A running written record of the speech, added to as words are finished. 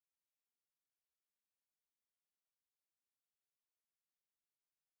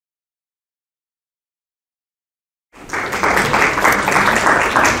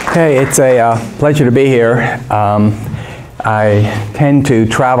Hey, it's a pleasure to be here. I tend to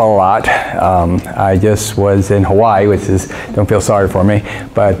travel a lot. I just was in Hawaii, which is, don't feel sorry for me,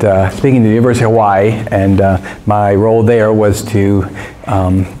 but speaking to the University of Hawaii, and my role there was to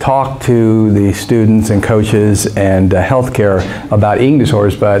talk to the students and coaches and healthcare about eating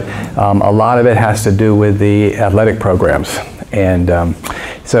disorders, but a lot of it has to do with the athletic programs. And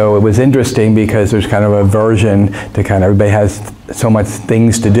so it was interesting because there's kind of a aversion to everybody has so much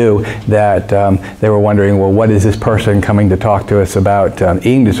things to do that they were wondering, well, what is this person coming to talk to us about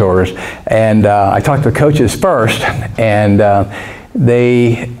eating disorders? And I talked to the coaches first, and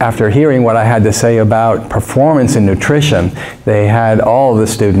they, after hearing what I had to say about performance and nutrition, they had all of the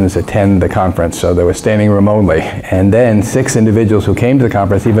students attend the conference, so they were standing room only. And then 6 individuals who came to the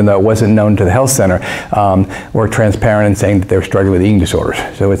conference, even though it wasn't known to the health center, were transparent in saying that they were struggling with eating disorders.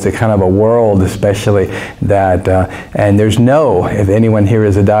 So it's a kind of a world, especially that, and there's no, if anyone here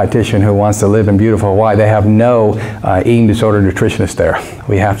is a dietitian who wants to live in beautiful Hawaii, they have no eating disorder nutritionist there.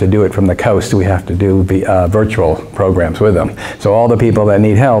 We have to do it from the coast. We have to do virtual programs with them. So all the people that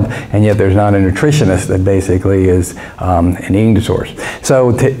need help, and yet there's not a nutritionist that basically is in eating disorders.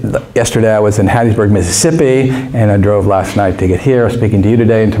 So yesterday I was in Hattiesburg, Mississippi, and I drove last night to get here. I'm speaking to you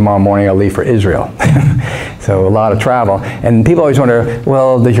today, and tomorrow morning I'll leave for Israel. So a lot of travel. And people always wonder,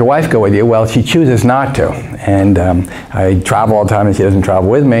 well, does your wife go with you? Well, she chooses not to. And I travel all the time, and she doesn't travel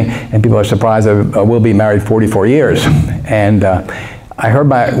with me. And people are surprised that we'll be married 44 years. And I heard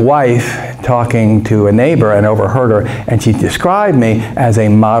my wife talking to a neighbor and overheard her, and she described me as a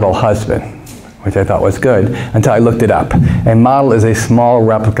model husband, which I thought was good, until I looked it up. A model is a small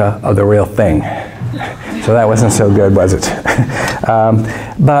replica of the real thing. So that wasn't so good, was it?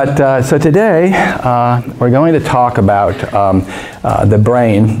 So today, we're going to talk about the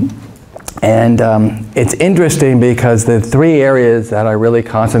brain. And it's interesting because the 3 areas that I really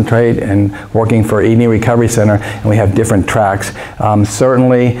concentrate and working for Eating Recovery Center, and we have different tracks.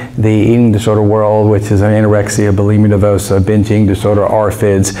 Certainly the eating disorder world, which is anorexia, bulimia nervosa, binge eating disorder,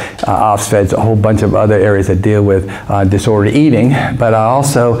 ARFIDs, OSFEDs, a whole bunch of other areas that deal with disordered eating. But I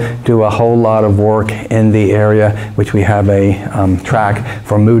also do a whole lot of work in the area which we have a track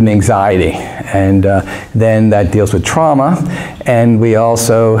for mood and anxiety. And then that deals with trauma. And we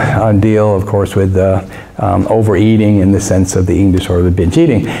also deal, of course, with overeating in the sense of the eating disorder, the binge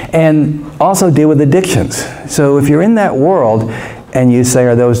eating, and also deal with addictions. So if you're in that world and you say,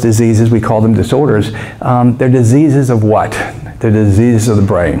 are those diseases, we call them disorders, they're diseases of what? They're diseases of the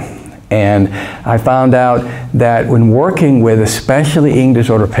brain. And I found out that when working with especially eating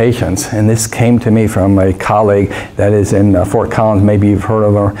disorder patients, and this came to me from a colleague that is in Fort Collins, maybe you've heard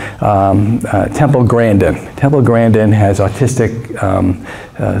of her, Temple Grandin. Temple Grandin has autistic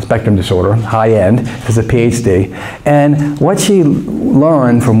spectrum disorder, high end, has a PhD. And what she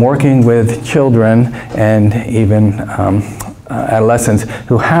learned from working with children and even adolescents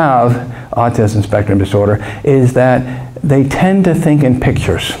who have autism spectrum disorder is that they tend to think in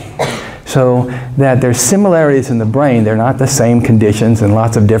pictures. So that there's similarities in the brain. They're not the same conditions and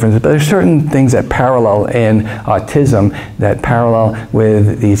lots of differences, but there's certain things that parallel in autism that parallel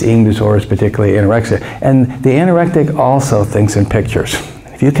with these eating disorders, particularly anorexia. And the anorectic also thinks in pictures.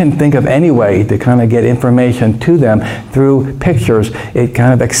 If you can think of any way to kind of get information to them through pictures, it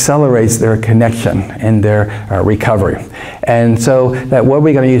kind of accelerates their connection and their recovery. And so that what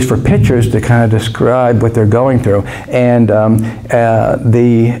we're going to use for pictures to kind of describe what they're going through. And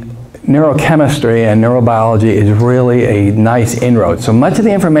the neurochemistry and neurobiology is really a nice inroad. So much of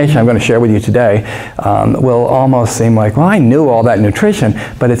the information I'm going to share with you today will almost seem like, well, I knew all that nutrition,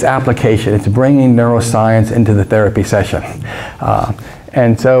 but it's application. It's bringing neuroscience into the therapy session.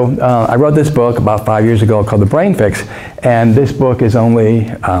 And so I wrote this book about 5 years ago called The Brain Fix, and this book is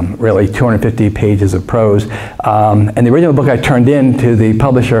only really 250 pages of prose. And the original book I turned in to the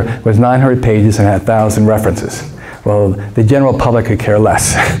publisher was 900 pages and had 1,000 references. Well, the general public could care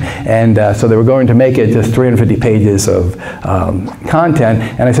less. And so they were going to make it just 350 pages of content.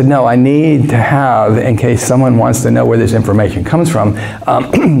 And I said, no, I need to have, in case someone wants to know where this information comes from,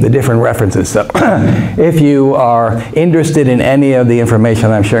 the different references. So if you are interested in any of the information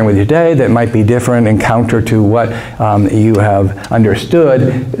I'm sharing with you today that might be different and counter to what you have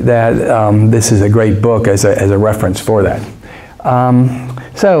understood, that this is a great book as a reference for that.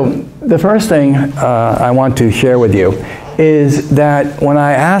 So the first thing I want to share with you is that when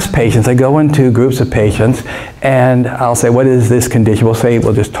I ask patients, I go into groups of patients and I'll say, what is this condition?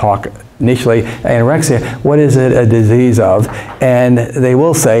 We'll just talk initially, anorexia, what is it a disease of? And they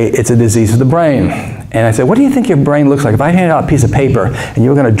will say it's a disease of the brain. And I said, what do you think your brain looks like? If I handed out a piece of paper and you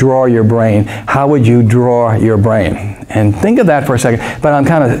were going to draw your brain, how would you draw your brain? And think of that for a second. But I'm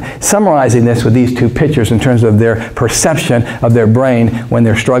kind of summarizing this with these two pictures in terms of their perception of their brain when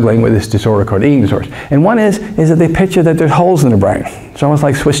they're struggling with this disorder called eating disorders. And one is that they picture that there's holes in the brain. It's almost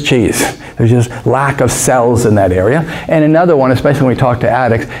like Swiss cheese. There's just lack of cells in that area. And another one, especially when we talk to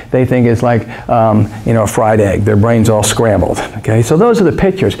addicts, they think it's like a fried egg. Their brain's all scrambled. Okay, so those are the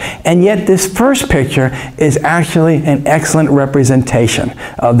pictures. And yet this first picture is actually an excellent representation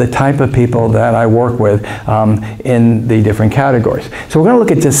of the type of people that I work with in the different categories. So we're going to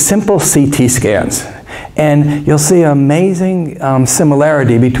look at just simple CT scans. And you'll see amazing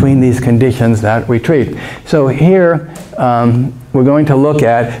similarity between these conditions that we treat. So here, we're going to look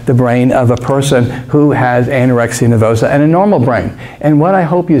at the brain of a person who has anorexia nervosa and a normal brain. And what I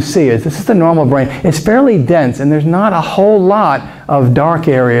hope you see is this is the normal brain. It's fairly dense, and there's not a whole lot of dark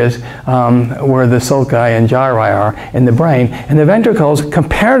areas where the sulci and gyri are in the brain. And the ventricles,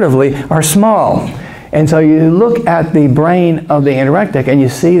 comparatively, are small. And so you look at the brain of the anorectic and you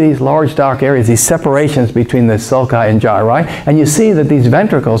see these large dark areas, these separations between the sulci and gyri, and you see that these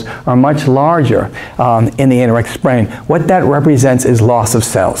ventricles are much larger in the anorectic brain. What that represents is loss of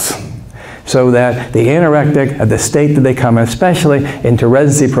cells. So that the anorectic, at the state that they come in, especially into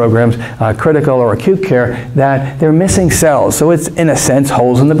residency programs, critical or acute care, that they're missing cells. So it's, in a sense,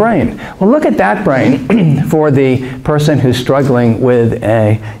 holes in the brain. Well, look at that brain for the person who's struggling with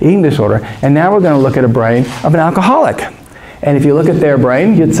an eating disorder. And now we're going to look at a brain of an alcoholic. And if you look at their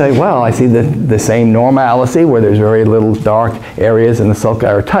brain, you'd say, well, I see the same normalcy where there's very little dark areas and the sulci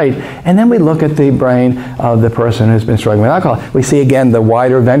are tight. And then we look at the brain of the person who's been struggling with alcohol. We see, again, the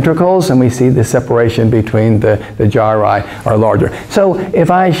wider ventricles, and we see the separation between the gyri are larger. So if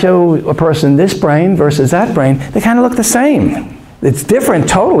I show a person this brain versus that brain, they kind of look the same. It's different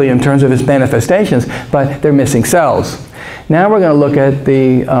totally in terms of its manifestations, but they're missing cells. Now we're going to look at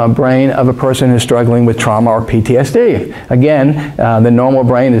the brain of a person who's struggling with trauma or PTSD. Again, the normal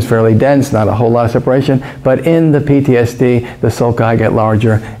brain is fairly dense, not a whole lot of separation, but in the PTSD, the sulci get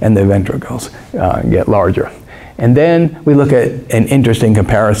larger and the ventricles get larger. And then we look at an interesting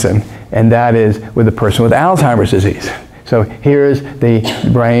comparison, and that is with a person with Alzheimer's disease. So here's the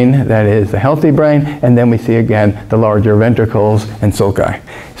brain that is the healthy brain, and then we see again the larger ventricles and sulci.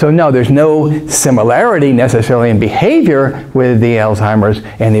 So no, there's no similarity necessarily in behavior with the Alzheimer's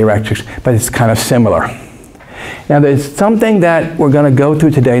and the anorectics, but it's kind of similar. Now there's something that we're going to go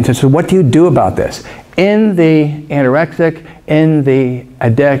through today, and so what do you do about this? In the anorectic, in the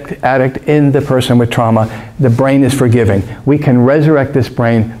addict, in the person with trauma, the brain is forgiving. We can resurrect this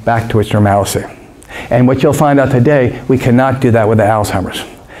brain back to its normalcy. And what you'll find out today, we cannot do that with the Alzheimer's.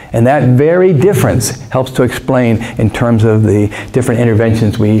 And that very difference helps to explain in terms of the different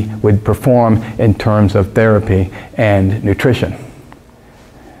interventions we would perform in terms of therapy and nutrition.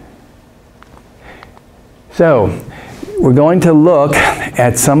 So, we're going to look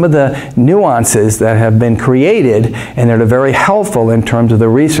at some of the nuances that have been created and that are very helpful in terms of the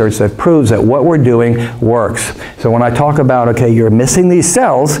research that proves that what we're doing works. So when I talk about, okay, you're missing these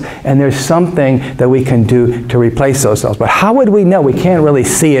cells and there's something that we can do to replace those cells. But how would we know? We can't really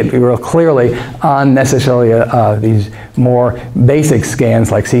see it real clearly on necessarily these more basic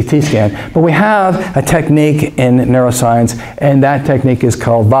scans like CT scan. But we have a technique in neuroscience, and that technique is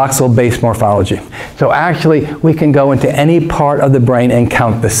called voxel-based morphology. So actually, we can go into any part of the brain and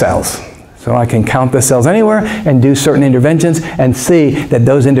count the cells. So I can count the cells anywhere and do certain interventions and see that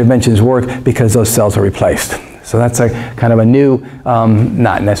those interventions work because those cells are replaced. So that's a kind of a new,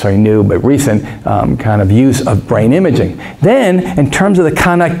 not necessarily new, but recent kind of use of brain imaging. Then, in terms of the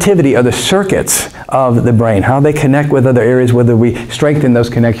connectivity of the circuits of the brain, how they connect with other areas, whether we strengthen those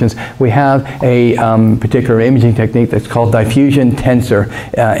connections, we have a particular imaging technique that's called diffusion tensor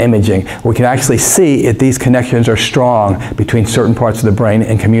imaging. We can actually see if these connections are strong between certain parts of the brain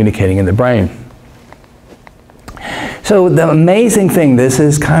and communicating in the brain. So the amazing thing, this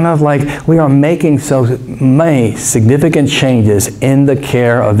is kind of like we are making so many significant changes in the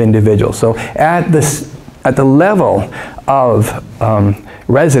care of individuals. So at the level of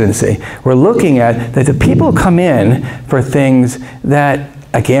residency, we're looking at that the people come in for things that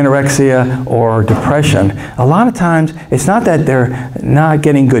like anorexia or depression, a lot of times it's not that they're not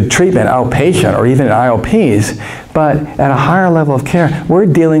getting good treatment outpatient or even IOPs, but at a higher level of care, we're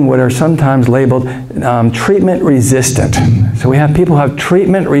dealing with what are sometimes labeled treatment resistant. So we have people who have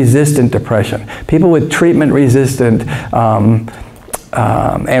treatment resistant depression, people with treatment resistant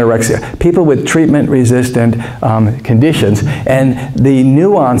anorexia, people with treatment-resistant conditions, and the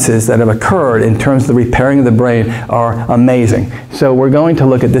nuances that have occurred in terms of the repairing of the brain are amazing. So we're going to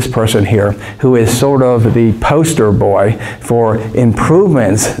look at this person here, who is sort of the poster boy for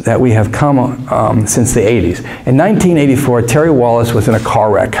improvements that we have come since the 80s. In 1984, Terry Wallace was in a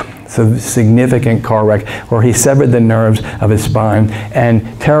car wreck. It's a significant car wreck where he severed the nerves of his spine,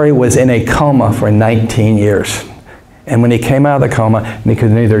 and Terry was in a coma for 19 years. And when he came out of the coma, he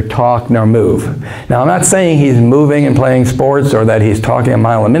could neither talk nor move. Now, I'm not saying he's moving and playing sports or that he's talking a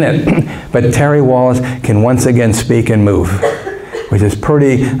mile a minute, but Terry Wallace can once again speak and move, which is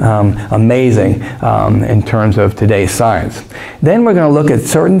pretty amazing in terms of today's science. Then we're going to look at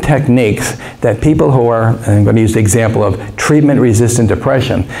certain techniques that people who are, and I'm going to use the example of treatment-resistant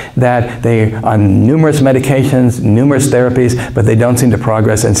depression, that they are on numerous medications, numerous therapies, but they don't seem to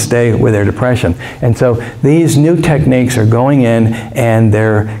progress and stay with their depression. And so these new techniques are going in and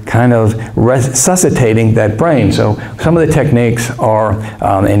they're kind of resuscitating that brain. So some of the techniques are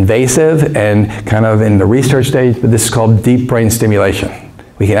invasive and kind of in the research stage, but this is called deep brain stimulation.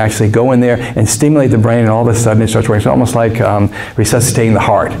 We can actually go in there and stimulate the brain, and all of a sudden it starts working. It's almost like resuscitating the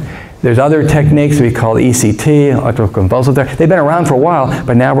heart. There's other techniques we call ECT, electroconvulsive therapy. They've been around for a while,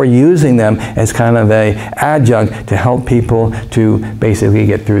 but now we're using them as kind of an adjunct to help people to basically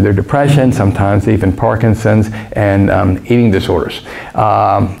get through their depression, sometimes even Parkinson's and eating disorders.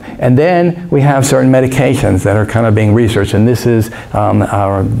 And then we have certain medications that are kind of being researched, and this is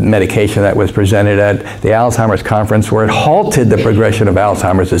our medication that was presented at the Alzheimer's conference, where it halted the progression of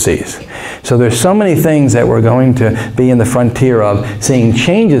Alzheimer's disease. So there's so many things that we're going to be in the frontier of seeing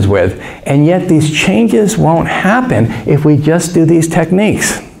changes with, and yet these changes won't happen if we just do these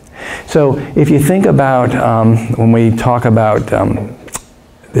techniques. So if you think about when we talk about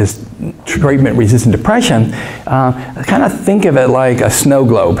this treatment-resistant depression, kind of think of it like a snow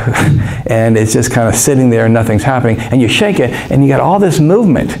globe, and it's just kind of sitting there and nothing's happening, and you shake it and you got all this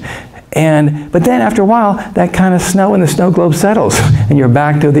movement. But then after a while, that kind of snow in the snow globe settles, and you're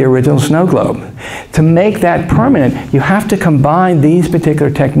back to the original snow globe. To make that permanent, you have to combine these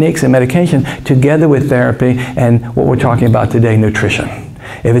particular techniques and medication together with therapy and what we're talking about today, nutrition.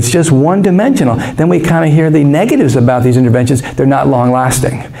 If it's just one-dimensional, then we kind of hear the negatives about these interventions. They're not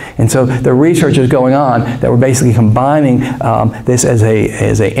long-lasting. And so the research is going on that we're basically combining this as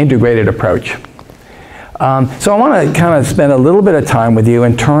an integrated approach. So I want to kind of spend a little bit of time with you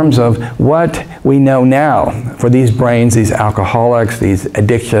in terms of what we know now for these brains, these alcoholics, these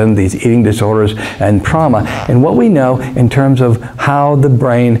addiction, these eating disorders, and trauma, and what we know in terms of how the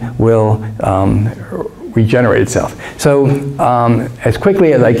brain will regenerate itself. So as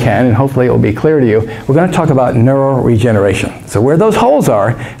quickly as I can, and hopefully it will be clear to you, we're going to talk about neuroregeneration. So where those holes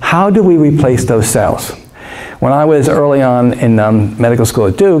are, how do we replace those cells? When I was early on in medical school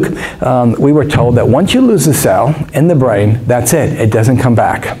at Duke, we were told that once you lose a cell in the brain, that's it. It doesn't come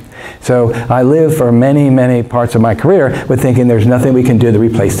back. So I lived for many, many parts of my career with thinking there's nothing we can do to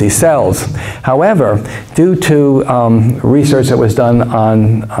replace these cells. However, due to research that was done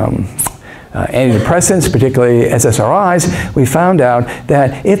on antidepressants, particularly SSRIs, we found out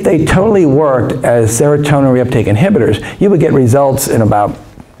that if they totally worked as serotonin reuptake inhibitors, you would get results in about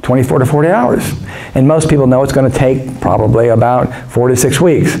 24 to 40 hours. And most people know it's going to take probably about 4 to 6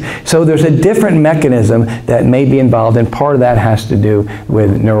 weeks. So there's a different mechanism that may be involved, and part of that has to do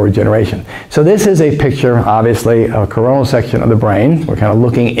with neuroregeneration. So this is a picture, obviously, of a coronal section of the brain. We're kind of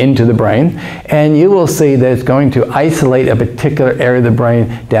looking into the brain, and you will see that it's going to isolate a particular area of the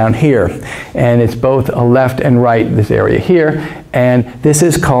brain down here. And it's both a left and right, this area here, and this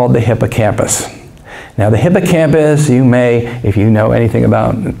is called the hippocampus. Now the hippocampus, you may, if you know anything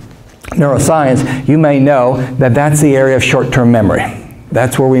about neuroscience, you may know that that's the area of short-term memory.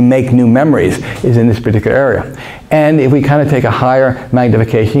 That's where we make new memories, is in this particular area. And if we kind of take a higher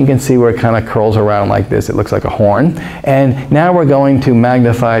magnification, you can see where it kind of curls around like this. It looks like a horn. And now we're going to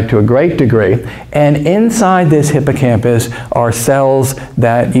magnify it to a great degree. And inside this hippocampus are cells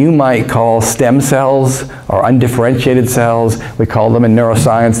that you might call stem cells or undifferentiated cells. We call them in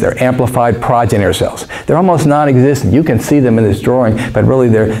neuroscience, they're amplified progenitor cells. They're almost non-existent. You can see them in this drawing, but really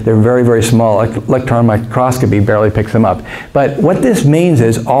they're very, very small. Electron microscopy barely picks them up. But what this means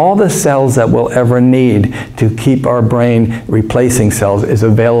is all the cells that we'll ever need to keep our brain replacing cells is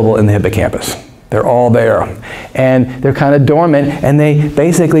available in the hippocampus. They're all there. And they're kind of dormant, and they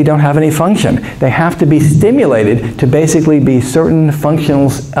basically don't have any function. They have to be stimulated to basically be certain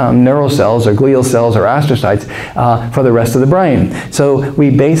functional neural cells or glial cells or astrocytes for the rest of the brain. So we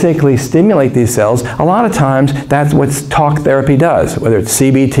basically stimulate these cells. A lot of times, that's what talk therapy does, whether it's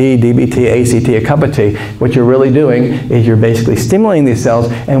CBT, DBT, ACT, a cup of tea. What you're really doing is you're basically stimulating these cells,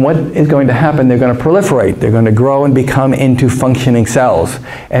 and what is going to happen, they're going to proliferate. They're going to grow and become into functioning cells.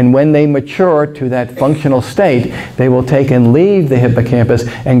 And when they mature to that functional state, they will take and leave the hippocampus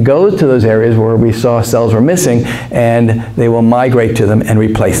and go to those areas where we saw cells were missing, and they will migrate to them and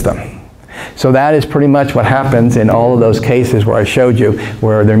replace them. So that is pretty much what happens in all of those cases where I showed you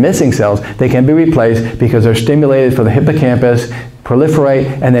where they're missing cells. They can be replaced because they're stimulated for the hippocampus,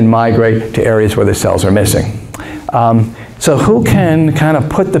 proliferate, and then migrate to areas where the cells are missing. So who can kind of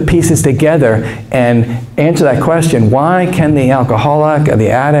put the pieces together and answer that question? Why can the alcoholic or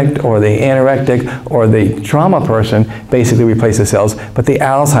the addict or the anorectic or the trauma person basically replace the cells, but the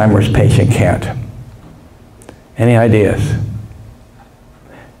Alzheimer's patient can't? Any ideas?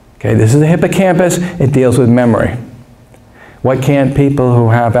 Okay, this is the hippocampus. It deals with memory. What can't people who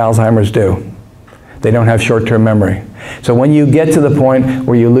have Alzheimer's do? They don't have short-term memory. So when you get to the point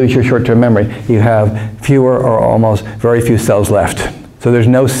where you lose your short-term memory, you have fewer or almost very few cells left. So there's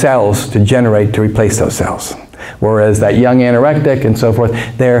no cells to generate to replace those cells. Whereas that young anorectic and so forth,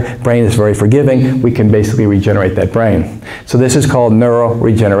 their brain is very forgiving. We can basically regenerate that brain. So this is called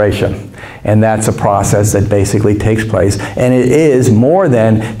neuroregeneration. And that's a process that basically takes place. And it is more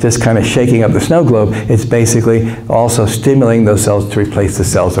than just kind of shaking up the snow globe. It's basically also stimulating those cells to replace the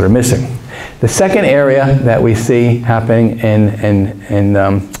cells that are missing. The second area that we see happening in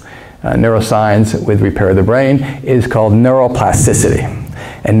neuroscience with repair of the brain is called neuroplasticity.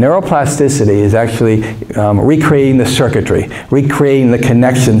 And neuroplasticity is actually recreating the circuitry, recreating the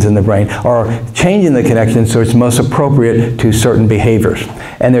connections in the brain, or changing the connections so it's most appropriate to certain behaviors.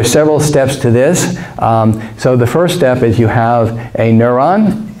 And there's several steps to this. So the first step is you have a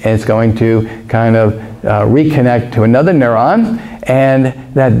neuron, and it's going to kind of reconnect to another neuron, and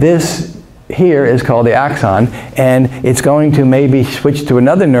that this here is called the axon, and it's going to maybe switch to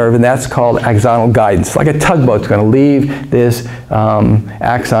another nerve, and that's called axonal guidance. Like a tugboat's going to leave this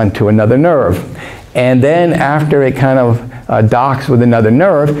axon to another nerve. And then after it kind of docks with another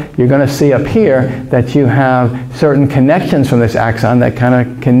nerve, you're going to see up here that you have certain connections from this axon that kind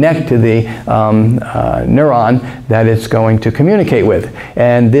of connect to the neuron that it's going to communicate with.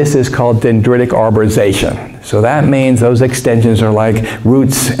 And this is called dendritic arborization. So that means those extensions are like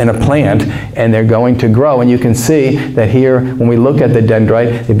roots in a plant, and they're going to grow. And you can see that here, when we look at the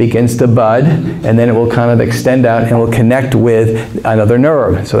dendrite, it begins to bud, and then it will kind of extend out and will connect with another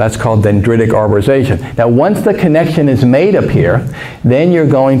nerve. So that's called dendritic arborization. Now, once the connection is made up here, then you're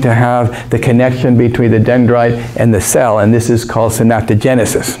going to have the connection between the dendrite and the cell, and this is called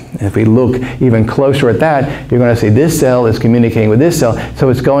synaptogenesis. If we look even closer at that, you're going to see this cell is communicating with this cell, so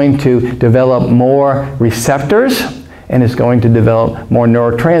it's going to develop more receptors, and it's going to develop more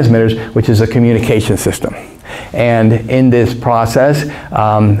neurotransmitters, which is a communication system. And in this process,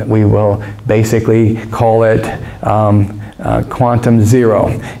 we will basically call it quantum zero,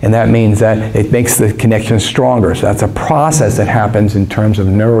 and that means that it makes the connection stronger. So that's a process that happens in terms of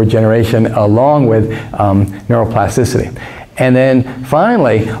neuroregeneration along with neuroplasticity. And then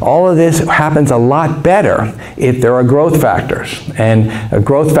finally, all of this happens a lot better if there are growth factors. And a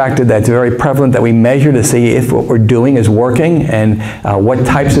growth factor that's very prevalent that we measure to see if what we're doing is working and what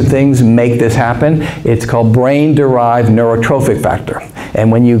types of things make this happen, it's called brain-derived neurotrophic factor. And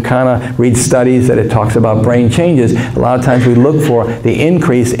when you kind of read studies that it talks about brain changes, a lot of times we look for the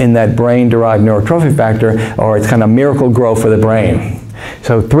increase in that brain-derived neurotrophic factor, or it's kind of miracle growth for the brain.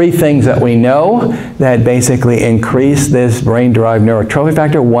 So 3 things that we know that basically increase this brain-derived neurotrophic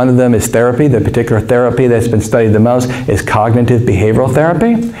factor. One of them is therapy. The particular therapy that's been studied the most is cognitive behavioral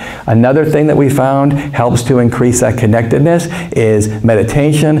therapy. Another thing that we found helps to increase that connectedness is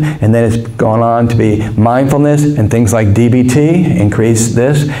meditation, and then it's gone on to be mindfulness and things like DBT increase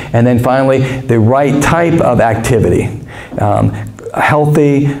this. And then finally, the right type of activity.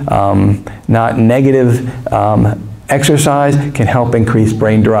 Healthy, not negative exercise can help increase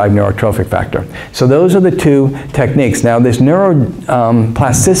brain-derived neurotrophic factor. So those are the 2 techniques. Now this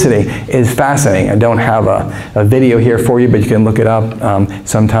neuroplasticity is fascinating. I don't have a video here for you, but you can look it up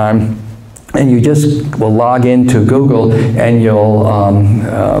sometime. And you just will log into Google and you'll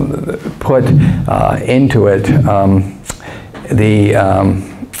put into it the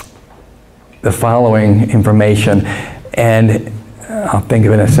following information. And I'll think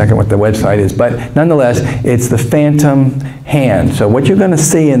of it in a second what the website is, but nonetheless, it's the phantom hand. So what you're going to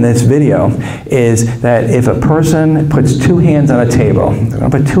see in this video is that if a person puts two hands on a table, they're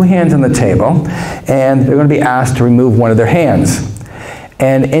going to put two hands on the table, and they're going to be asked to remove one of their hands.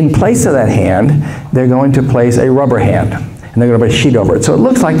 And in place of that hand, they're going to place a rubber hand, and they're going to put a sheet over it. So it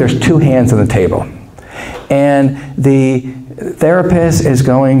looks like there's two hands on the table. And the therapist is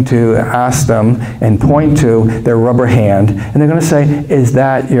going to ask them and point to their rubber hand, and they're going to say, "Is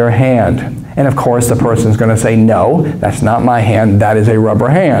that your hand?" And of course the person's going to say, "No, that's not my hand, that is a rubber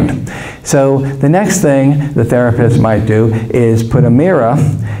hand." So the next thing the therapist might do is put a mirror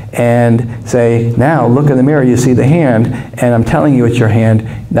and say, "Now look in the mirror, you see the hand, and I'm telling you it's your hand.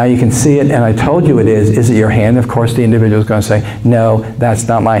 Now you can see it, and I told you it is. Is it your hand?" Of course the individual is going to say, "No, that's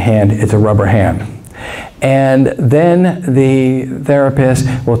not my hand, it's a rubber hand." And then the therapist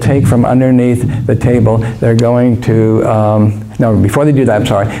will take from underneath the table, they're going to, no, before they do that, I'm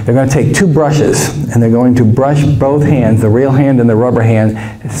sorry, they're going to take two brushes, and they're going to brush both hands, the real hand and the rubber hand,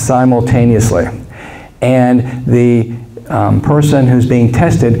 simultaneously. And the person who's being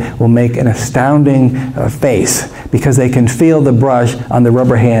tested will make an astounding face, because they can feel the brush on the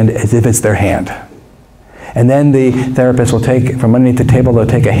rubber hand as if it's their hand. And then the therapist will take, from underneath the table, they'll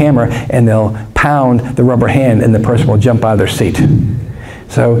take a hammer and they'll pound the rubber hand, and the person will jump out of their seat.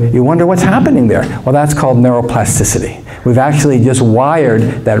 So you wonder what's happening there. Well, that's called neuroplasticity. We've actually just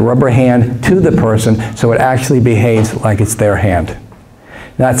wired that rubber hand to the person so it actually behaves like it's their hand.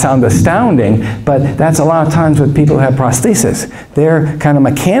 That sounds astounding, but that's a lot of times with people who have prosthesis. Their kind of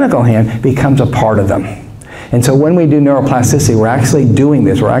mechanical hand becomes a part of them. And so when we do neuroplasticity, we're actually doing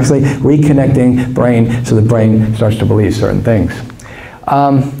this. We're actually reconnecting brain so the brain starts to believe certain things.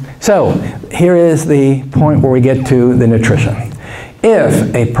 So here is the point where we get to the nutrition.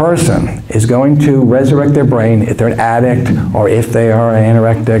 If a person is going to resurrect their brain, if they're an addict, or if they are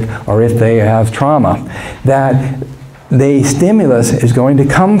anorectic, or if they have trauma, that the stimulus is going to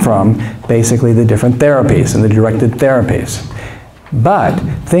come from basically the different therapies and the directed therapies. But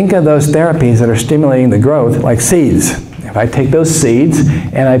think of those therapies that are stimulating the growth like seeds. If I take those seeds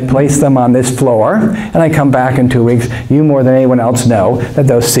and I place them on this floor and I come back in 2 weeks, you more than anyone else know that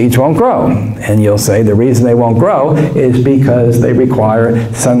those seeds won't grow. And you'll say the reason they won't grow is because they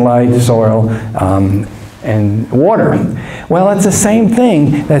require sunlight, soil, and water. Well, it's the same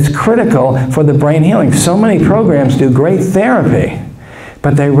thing that's critical for the brain healing. So many programs do great therapy,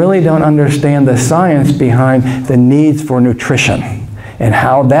 but they really don't understand the science behind the needs for nutrition and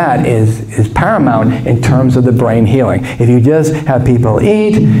how that is paramount in terms of the brain healing. If you just have people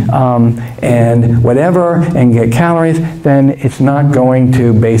eat and whatever and get calories, then it's not going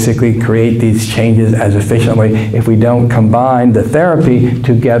to basically create these changes as efficiently if we don't combine the therapy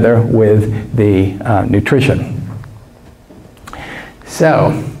together with the nutrition.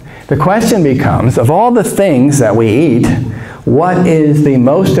 So the question becomes, of all the things that we eat, what is the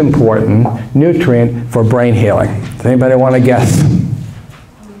most important nutrient for brain healing? Does anybody want to guess?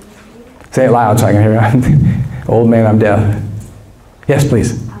 Say it loud so I can hear you. Old man, I'm deaf. Yes,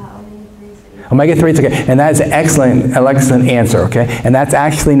 please. Omega-3 is okay. And that is an excellent answer, okay? And that's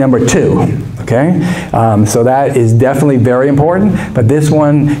actually number 2, okay? So that is definitely very important, but this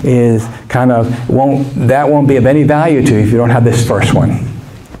one is kind of, that won't be of any value to you if you don't have this first one.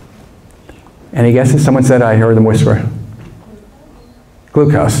 Any guesses? Someone said, I heard them whisper.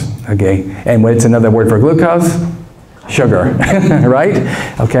 Glucose, okay. And what's another word for glucose? Sugar, right?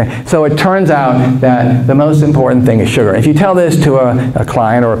 Okay, so it turns out that the most important thing is sugar. If you tell this to a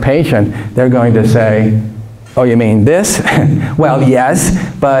client or a patient, they're going to say, oh, you mean this? Well, yes,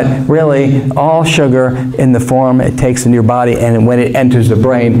 but really all sugar in the form it takes in your body and when it enters the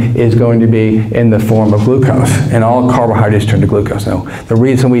brain is going to be in the form of glucose. And all carbohydrates turn to glucose. Now, the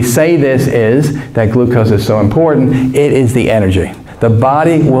reason we say this is that glucose is so important. It is the energy. The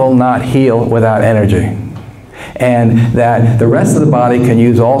body will not heal without energy. And that the rest of the body can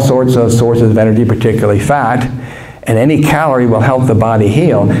use all sorts of sources of energy, particularly fat, and any calorie will help the body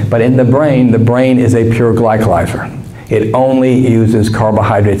heal. But in the brain is a pure glycolyzer. It only uses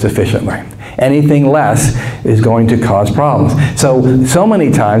carbohydrates efficiently. Anything less is going to cause problems. So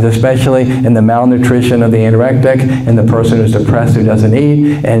many times, especially in the malnutrition of the anorectic, and the person who's depressed who doesn't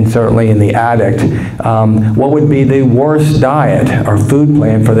eat, and certainly in the addict, what would be the worst diet or food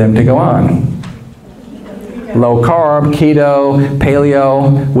plan for them to go on? Low carb, keto,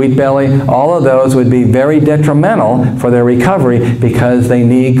 paleo, wheat belly, all of those would be very detrimental for their recovery because they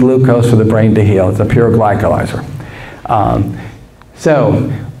need glucose for the brain to heal. It's a pure glycolyzer.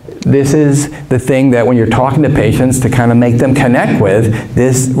 So this is the thing that when you're talking to patients to kind of make them connect with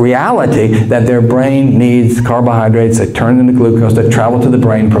this reality that their brain needs carbohydrates that turn into glucose that travel to the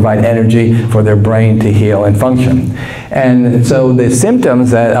brain, provide energy for their brain to heal and function. And so the symptoms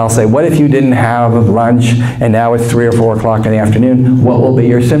that I'll say, what if you didn't have lunch and now it's 3 or 4 o'clock in the afternoon? What will be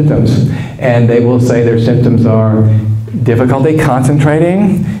your symptoms? And they will say their symptoms are difficulty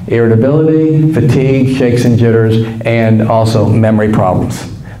concentrating, irritability, fatigue, shakes and jitters, and also memory problems.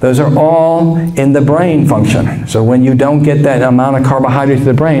 Those are all in the brain function. So when you don't get that amount of carbohydrates to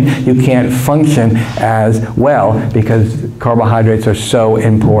the brain, you can't function as well because carbohydrates are so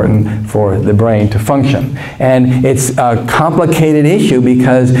important for the brain to function. And it's a complicated issue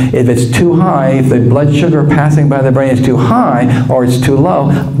because if it's too high, if the blood sugar passing by the brain is too high or it's too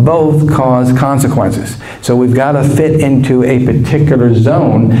low, both cause consequences. So we've got to fit into a particular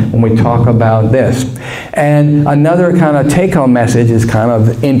zone when we talk about this. And another kind of take-home message is kind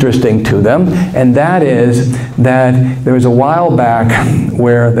of interesting to them, and that is that there was a while back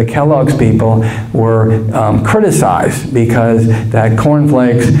where the Kellogg's people were criticized because that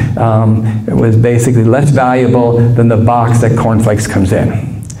cornflakes was basically less valuable than the box that cornflakes comes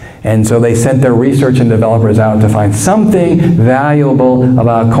in. And so they sent their research and developers out to find something valuable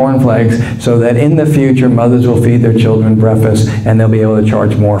about cornflakes so that in the future mothers will feed their children breakfast and they'll be able to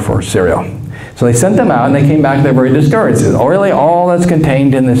charge more for cereal. So they sent them out and they came back, they're very discouraged. They said, oh, really, all that's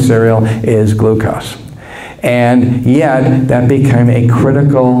contained in this cereal is glucose. And yet that became a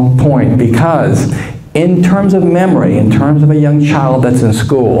critical point because in terms of memory, in terms of a young child that's in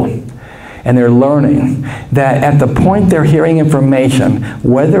school, and they're learning that at the point they're hearing information,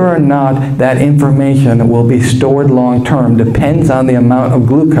 whether or not that information will be stored long term depends on the amount of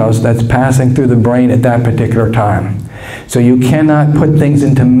glucose that's passing through the brain at that particular time. So you cannot put things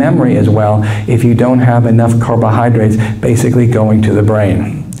into memory as well if you don't have enough carbohydrates basically going to the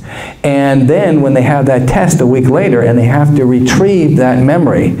brain. And then when they have that test a week later and they have to retrieve that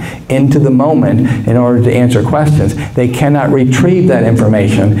memory into the moment in order to answer questions, they cannot retrieve that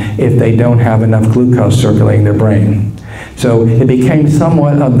information if they don't have enough glucose circulating their brain. So it became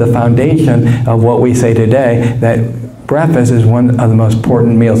somewhat of the foundation of what we say today, that breakfast is one of the most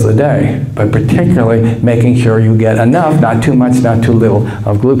important meals of the day, but particularly making sure you get enough, not too much, not too little,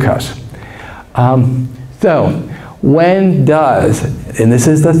 of glucose. So when does, and this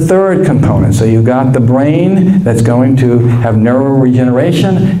is the third component, so you've got the brain that's going to have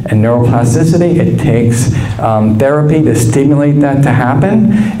neuroregeneration and neuroplasticity. It takes therapy to stimulate that to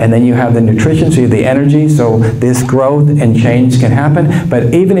happen, and then you have the nutrition, so you have the energy, so this growth and change can happen.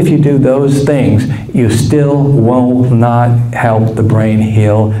 But even if you do those things, you still will not help the brain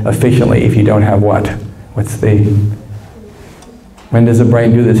heal efficiently if you don't have what? When does the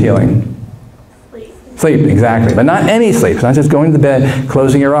brain do this healing? Sleep, exactly. But not any sleep. It's not just going to bed,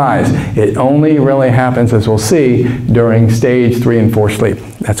 closing your eyes. It only really happens, as we'll see, during stage 3 and 4 sleep.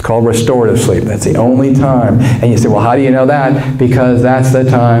 That's called restorative sleep. That's the only time. And you say, well, how do you know that? Because that's the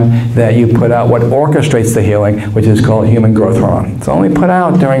time that you put out what orchestrates the healing, which is called human growth hormone. It's only put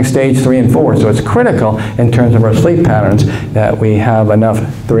out during stage 3 and 4. So it's critical in terms of our sleep patterns that we have enough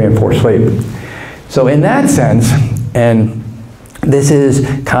 3 and 4 sleep. So in that sense, and this is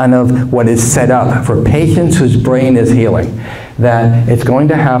kind of what is set up for patients whose brain is healing, that it's going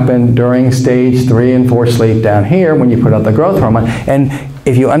to happen during stage 3 and 4 sleep down here when you put out the growth hormone. And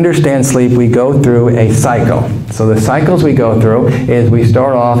if you understand sleep, we go through a cycle. So the cycles we go through is we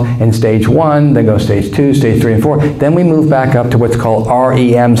start off in stage 1, then go stage 2, stage 3 and 4, then we move back up to what's called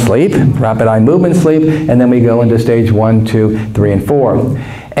REM sleep, rapid eye movement sleep, and then we go into stage 1, 2, 3 and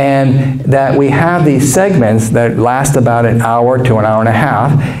 4. And that we have these segments that last about an hour to an hour and a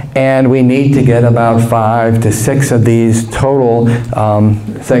half, and we need to get about 5 to 6 of these total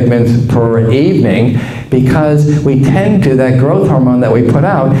segments per evening, because we tend to, that growth hormone that we put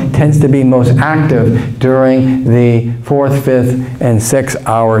out tends to be most active during the 4th, 5th, and 6th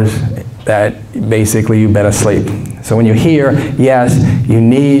hours that basically you've been asleep. So when you hear, yes, you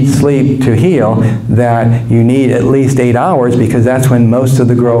need sleep to heal, that you need at least 8 hours because that's when most of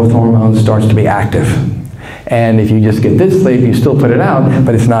the growth hormone starts to be active. And if you just get this sleep, you still put it out,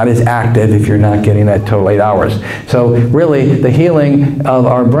 but it's not as active if you're not getting that total 8 hours. So really, the healing of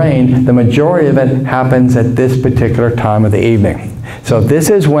our brain, the majority of it happens at this particular time of the evening. So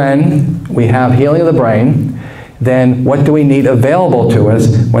this is when we have healing of the brain. Then what do we need available to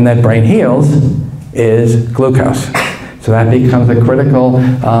us when that brain heals is glucose. So that becomes a critical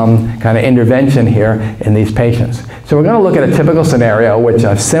kind of intervention here in these patients. So we're going to look at a typical scenario, which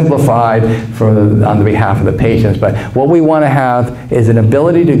I've simplified on the behalf of the patients. But what we want to have is an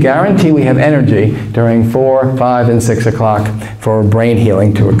ability to guarantee we have energy during 4, 5, and 6 o'clock for brain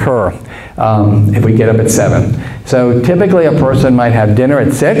healing to occur if we get up at 7. So typically a person might have dinner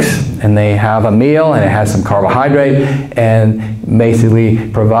at 6, and they have a meal, and it has some carbohydrate, and basically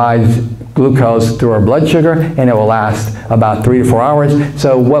provides glucose through our blood sugar, and it will last about 3 to 4 hours.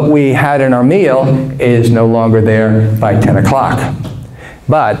 So what we had in our meal is no longer there by 10 o'clock.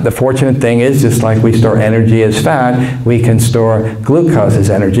 But the fortunate thing is, just like we store energy as fat, we can store glucose as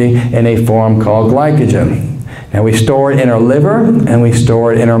energy in a form called glycogen. Now we store it in our liver, and we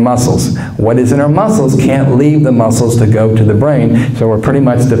store it in our muscles. What is in our muscles can't leave the muscles to go to the brain, so we're pretty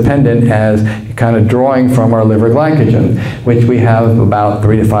much dependent as kind of drawing from our liver glycogen, which we have about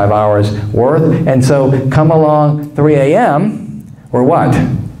 3 to 5 hours worth. And so come along 3 a.m., we're what?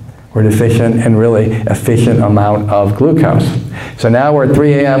 We're deficient in really efficient amount of glucose. So now we're at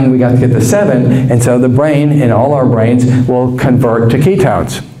 3 a.m., we got to get to 7, and so the brain, in all our brains, will convert to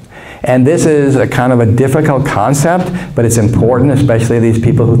ketones. And this is a kind of a difficult concept, but it's important, especially these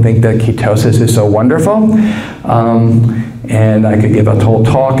people who think that ketosis is so wonderful. And I could give a whole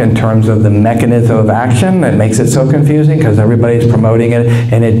talk in terms of the mechanism of action that makes it so confusing, because everybody's promoting it,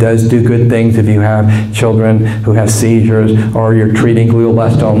 and it does do good things if you have children who have seizures or you're treating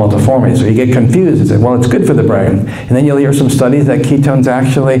glioblastoma multiforme. So you get confused and say, well, it's good for the brain. And then you'll hear some studies that ketones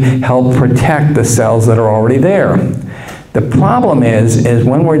actually help protect the cells that are already there. The problem is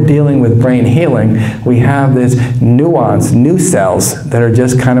when we're dealing with brain healing, we have this nuance, new cells that are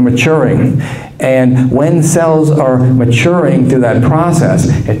just kind of maturing. And when cells are maturing through that process,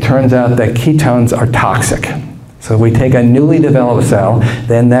 it turns out that ketones are toxic. So if we take a newly developed cell,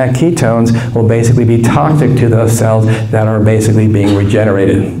 then that ketones will basically be toxic to those cells that are basically being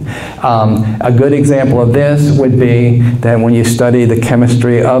regenerated. A good example of this would be that when you study the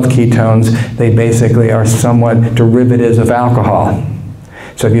chemistry of ketones, they basically are somewhat derivatives of alcohol.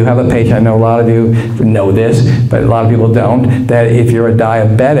 So if you have a patient, I know a lot of you know this, but a lot of people don't, that if you're a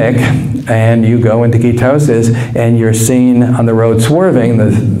diabetic and you go into ketosis and you're seen on the road swerving,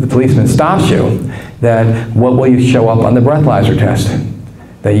 the policeman stops you, that what will you show up on the breathalyzer test?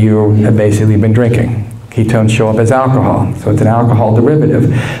 That you have basically been drinking. Ketones show up as alcohol, so it's an alcohol derivative.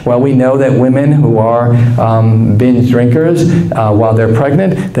 Well, we know that women who are binge drinkers while they're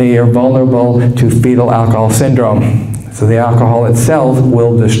pregnant, they are vulnerable to fetal alcohol syndrome. So the alcohol itself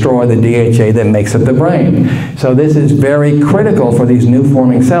will destroy the DHA that makes up the brain. So this is very critical for these new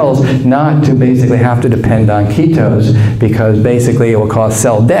forming cells not to basically have to depend on ketones, because basically it will cause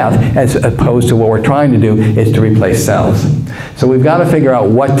cell death, as opposed to what we're trying to do is to replace cells. So we've got to figure out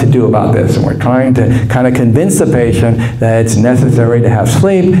what to do about this, and we're trying to kind of convince the patient that it's necessary to have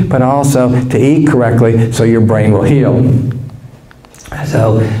sleep, but also to eat correctly so your brain will heal.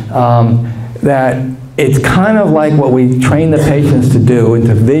 So that it's kind of like what we train the patients to do and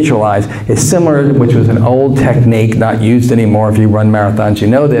to visualize is similar, which was an old technique not used anymore. If you run marathons, you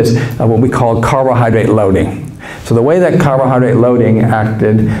know this, what we call carbohydrate loading. So the way that carbohydrate loading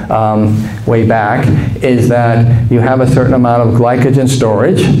acted way back is that you have a certain amount of glycogen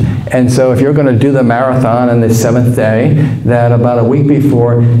storage, and so if you're going to do the marathon on the 7th day, that about a week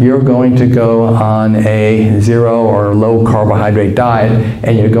before you're going to go on a 0 or low carbohydrate diet,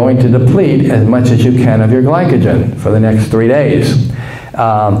 and you're going to deplete as much as you can of your glycogen for the next 3 days.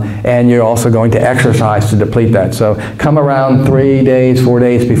 And you're also going to exercise to deplete that. So come around 3 days, 4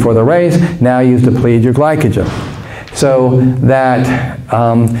 days before the race, now you've depleted your glycogen. So that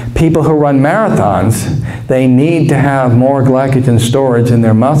people who run marathons, they need to have more glycogen storage in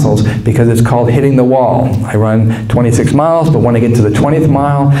their muscles, because it's called hitting the wall. I run 26 miles, but when I get to the 20th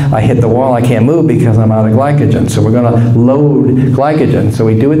mile, I hit the wall, I can't move because I'm out of glycogen. So we're going to load glycogen. So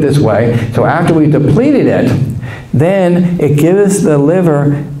we do it this way. So after we've depleted it, then it gives the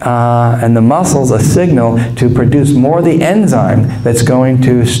liver and the muscles a signal to produce more of the enzyme that's going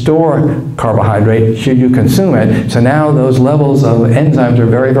to store carbohydrate should you consume it. So now those levels of enzymes are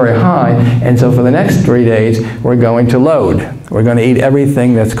very, very high, and so for the next 3 days we're going to load. We're going to eat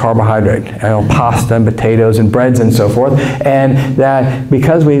everything that's carbohydrate, pasta and potatoes and breads and so forth, and that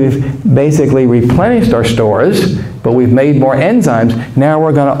because we've basically replenished our stores, but we've made more enzymes, now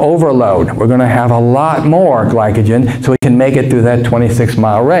we're going to overload. We're going to have a lot more glycogen so we can make it through that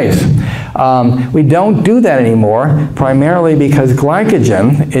 26-mile race. We don't do that anymore, primarily because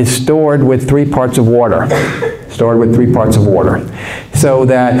glycogen is stored with 3 parts of water. stored with 3 parts of water. So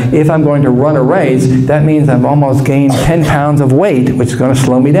that if I'm going to run a race, that means I've almost gained 10 pounds of weight, which is going to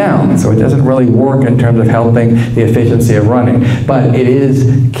slow me down. So it doesn't really work in terms of helping the efficiency of running. But it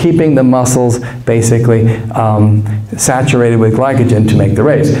is keeping the muscles basically saturated with glycogen to make the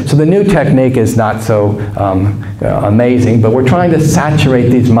race. So the new technique is not so amazing, but we're trying to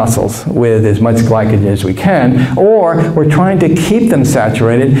saturate these muscles with as much glycogen as we can, or we're trying to keep them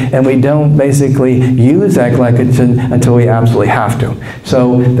saturated and we don't basically use that glycogen until we absolutely have to.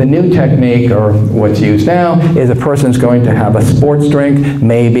 So the new technique, or what's used now, is a person's going to have a sports drink,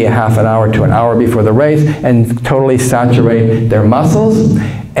 maybe a half an hour to an hour before the race, and totally saturate their muscles.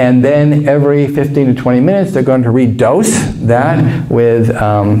 And then every 15 to 20 minutes, they're going to redose that with,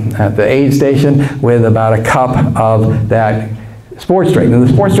 at the aid station, with about a cup of that sports drink. And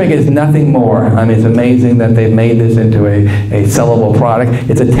the sports drink is nothing more. I mean, it's amazing that they've made this into a sellable product.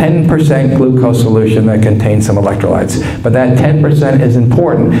 It's a 10% glucose solution that contains some electrolytes. But that 10% is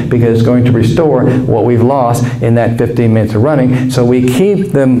important because it's going to restore what we've lost in that 15 minutes of running. So we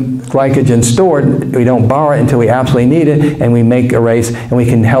keep the glycogen stored, we don't borrow it until we absolutely need it, and we make a race, and we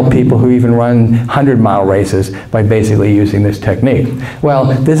can help people who even run 100-mile races by basically using this technique. Well,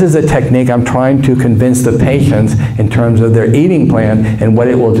 this is a technique I'm trying to convince the patients in terms of their eating plan and what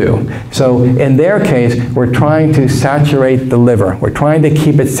it will do. So in their case, we're trying to saturate the liver. We're trying to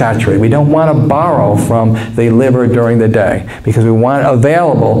keep it saturated. We don't want to borrow from the liver during the day because we want it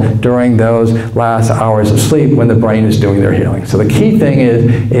available during those last hours of sleep when the brain is doing their healing. So the key thing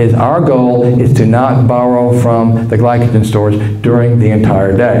is our goal is to not borrow from the glycogen stores during the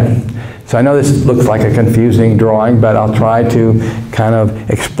entire day. So I know this looks like a confusing drawing, but I'll try to kind of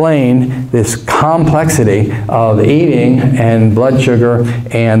explain this complexity of eating and blood sugar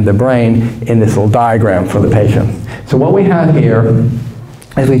and the brain in this little diagram for the patient. So what we have here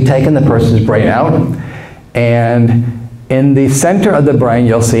is we've taken the person's brain out, and in the center of the brain,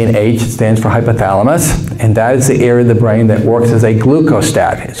 you'll see an H. It stands for hypothalamus, and that is the area of the brain that works as a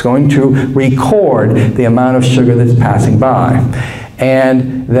glucostat. It's going to record the amount of sugar that's passing by.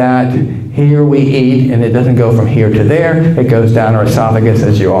 And that here we eat, and it doesn't go from here to there. It goes down our esophagus,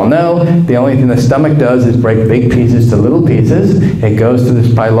 as you all know. The only thing the stomach does is break big pieces to little pieces. It goes to this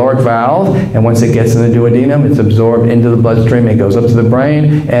pyloric valve, and once it gets to the duodenum, it's absorbed into the bloodstream. It goes up to the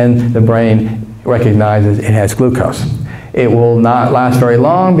brain, and the brain recognizes it has glucose. It will not last very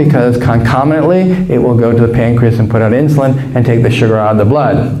long because concomitantly it will go to the pancreas and put out insulin and take the sugar out of the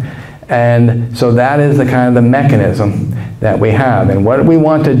blood. And so that is the kind of the mechanism that we have. And what we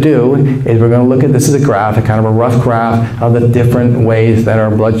want to do is we're going to look at, this is a graph, a kind of a rough graph of the different ways that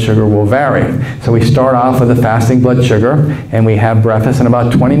our blood sugar will vary. So we start off with a fasting blood sugar, and we have breakfast, and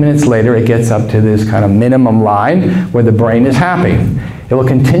about 20 minutes later it gets up to this kind of minimum line where the brain is happy. It will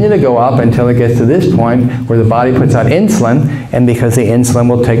continue to go up until it gets to this point where the body puts out insulin, and because the insulin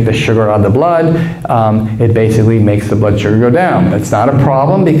will take the sugar out of the blood, it basically makes the blood sugar go down. That's not a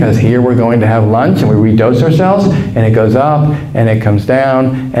problem because here we're going to have lunch and we redose ourselves, and it goes up and it comes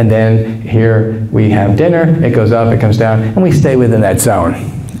down, and then here we have dinner, it goes up, it comes down, and we stay within that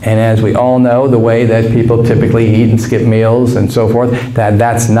zone. And as we all know, the way that people typically eat and skip meals and so forth,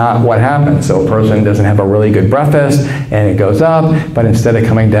 that's not what happens. So a person doesn't have a really good breakfast and it goes up, but instead of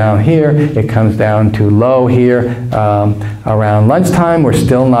coming down here, it comes down to low here around lunchtime. We're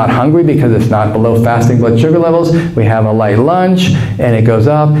still not hungry because it's not below fasting blood sugar levels. We have a light lunch and it goes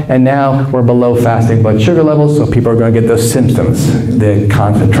up, and now we're below fasting blood sugar levels, so people are going to get those symptoms, the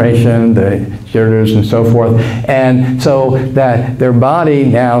concentration, the jitters and so forth. And so that their body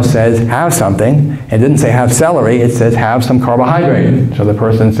now says, have something. It didn't say have celery, it says have some carbohydrate. So the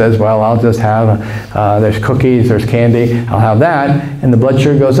person says, well, I'll just have, there's cookies, there's candy, I'll have that. And the blood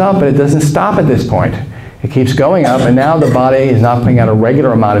sugar goes up, but it doesn't stop at this point. It keeps going up, and now the body is not putting out a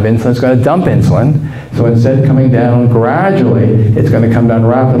regular amount of insulin, it's going to dump insulin. So instead of coming down gradually, it's going to come down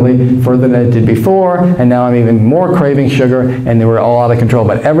rapidly, further than it did before, and now I'm even more craving sugar, and we're all out of control.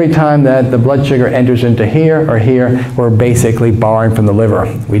 But every time that the blood sugar enters into here or here, we're basically borrowing from the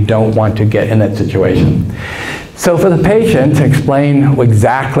liver. We don't want to get in that situation. So for the patient, to explain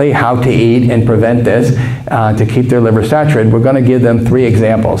exactly how to eat and prevent this, to keep their liver saturated, we're going to give them 3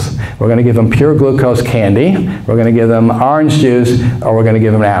 examples. We're going to give them pure glucose candy, we're going to give them orange juice, or we're going to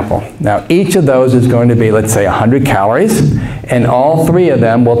give them an apple. Now each of those is going to be, let's say, 100 calories, and all 3 of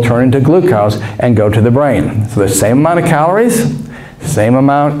them will turn into glucose and go to the brain. So the same amount of calories, same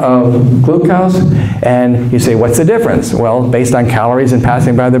amount of glucose, and you say, what's the difference? Well, based on calories and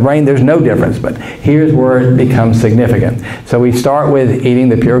passing by the brain, there's no difference, but here's where it becomes significant. So we start with eating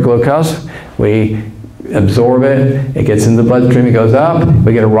the pure glucose. We absorb it, it gets in the bloodstream, it goes up,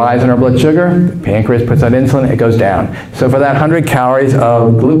 we get a rise in our blood sugar, the pancreas puts out insulin, it goes down. So for that 100 calories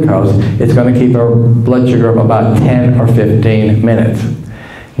of glucose, it's going to keep our blood sugar up about 10 or 15 minutes.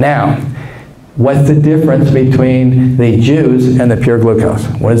 Now, what's the difference between the juice and the pure glucose?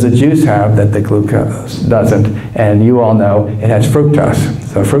 What does the juice have that the glucose doesn't? And you all know it has fructose.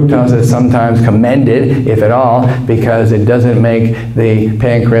 So fructose is sometimes commended, if at all, because it doesn't make the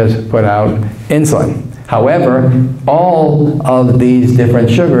pancreas put out insulin. However, all of these different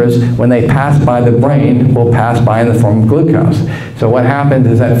sugars, when they pass by the brain, will pass by in the form of glucose. So what happens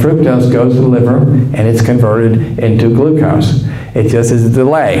is that fructose goes to the liver and it's converted into glucose. It just is a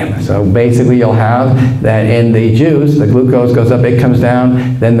delay. So basically you'll have that in the juice, the glucose goes up, it comes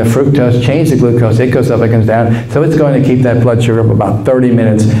down, then the fructose changes the glucose, it goes up, it comes down. So it's going to keep that blood sugar up about 30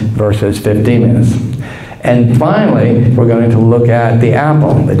 minutes versus 15 minutes. And finally, we're going to look at the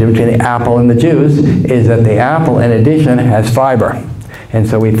apple. The difference between the apple and the juice is that the apple, in addition, has fiber. And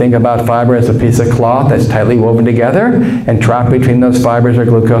so we think about fiber as a piece of cloth that's tightly woven together, and trapped between those fibers are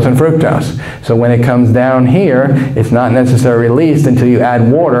glucose and fructose. So when it comes down here, it's not necessarily released until you add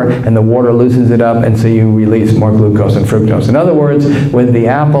water, and the water loosens it up, and so you release more glucose and fructose. In other words, with the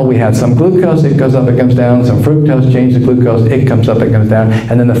apple, we have some glucose, it goes up, it comes down, some fructose, change the glucose, it comes up, it comes down,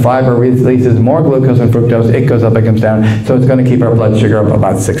 and then the fiber releases more glucose and fructose, it goes up, it comes down, so it's going to keep our blood sugar up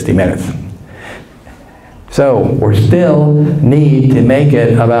about 60 minutes. So we still need to make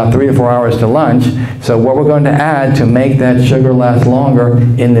it about 3 to 4 hours to lunch. So what we're going to add to make that sugar last longer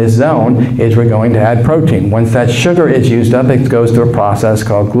in this zone is we're going to add protein. Once that sugar is used up, it goes through a process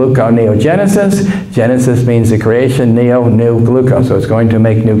called gluconeogenesis. Genesis means the creation, neo, new glucose. So it's going to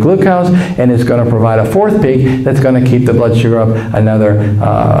make new glucose, and it's going to provide a fourth peak that's going to keep the blood sugar up another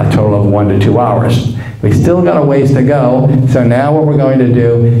a total of 1 to 2 hours. We still got a ways to go, so now what we're going to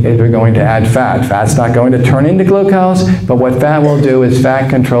do is we're going to add fat. Fat's not going to turn into glucose, but what fat will do is fat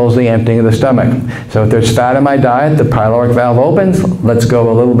controls the emptying of the stomach. So if there's fat in my diet, the pyloric valve opens, lets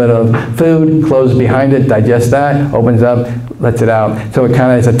go a little bit of food, closes behind it, digests that, opens up, lets it out. So it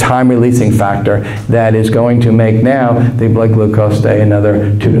kind of is a time-releasing factor that is going to make now the blood glucose stay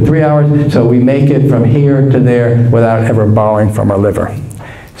another 2 to 3 hours. So we make it from here to there without ever borrowing from our liver.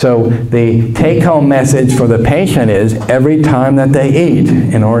 So the take-home message for the patient is every time that they eat,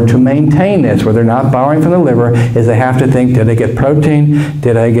 in order to maintain this, where they're not borrowing from the liver, is they have to think, did I get protein,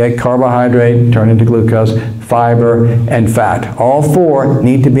 did I get carbohydrate, turn into glucose, fiber, and fat. All four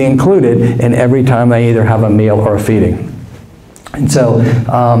need to be included in every time they either have a meal or a feeding. And so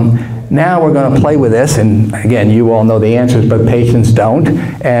now we're going to play with this, and again, you all know the answers, but patients don't,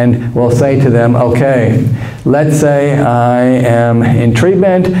 and we'll say to them, okay, let's say I am in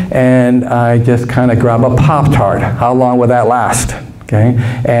treatment and I just kind of grab a Pop-Tart. How long will that last? Okay?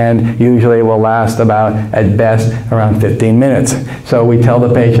 And usually it will last about, at best, around 15 minutes. So we tell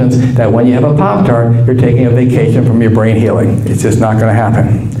the patients that when you have a Pop-Tart, you're taking a vacation from your brain healing. It's just not going to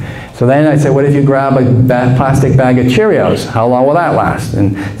happen. So then I say, what if you grab a plastic bag of Cheerios? How long will that last?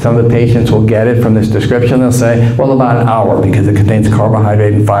 And some of the patients will get it from this description. They'll say, well, about an hour, because it contains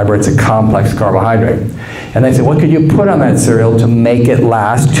carbohydrate and fiber. It's a complex carbohydrate. And they say, what could you put on that cereal to make it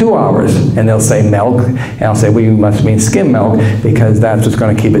last 2 hours? And they'll say milk. And I'll say, well, you must mean skim milk, because that's what's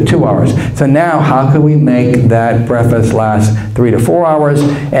going to keep it 2 hours. So now, how can we make that breakfast last 3 to 4 hours?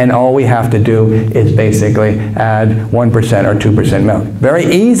 And all we have to do is basically add 1% or 2% milk. Very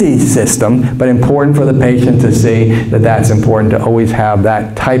easy system, but important for the patient to see that that's important to always have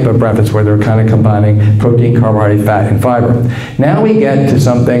that type of breakfast where they're kind of combining protein, carbohydrate, fat, and fiber. Now we get to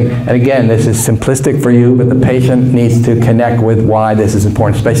something, and again, this is simplistic for you, but the patient needs to connect with why this is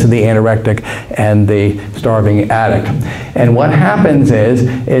important, especially the anorectic and the starving addict. And what happens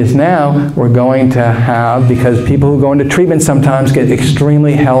is now we're going to have, because people who go into treatment sometimes get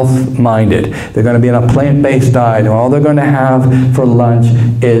extremely health-minded. They're going to be on a plant-based diet, and all they're going to have for lunch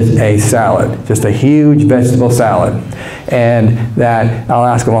is a salad, just a huge vegetable salad. And that I'll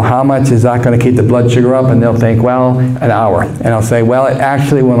ask them, well, how much is that going to keep the blood sugar up? And they'll think, well, an hour. And I'll say, well, it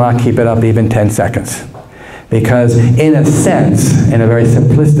actually will not keep it up even 10 seconds. Because in a sense, in a very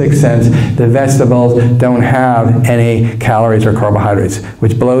simplistic sense, the vegetables don't have any calories or carbohydrates,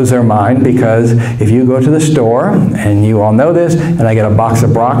 which blows their mind, because if you go to the store, and you all know this, and I get a box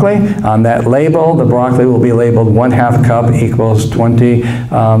of broccoli, on that label, the broccoli will be labeled 1/2 cup equals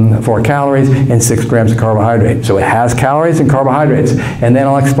 24 calories and 6 grams of carbohydrate. So it has calories and carbohydrates. And then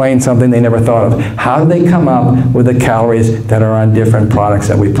I'll explain something they never thought of. How do they come up with the calories that are on different products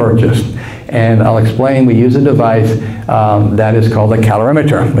that we purchase? And I'll explain, we use a device that is called a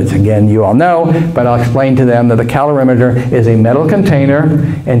calorimeter, which again you all know, but I'll explain to them that the calorimeter is a metal container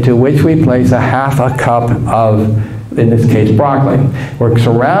into which we place a half a cup of, in this case, broccoli. We're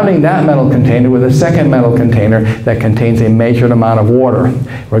surrounding that metal container with a second metal container that contains a measured amount of water.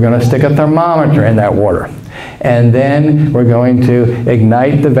 We're going to stick a thermometer in that water. And then we're going to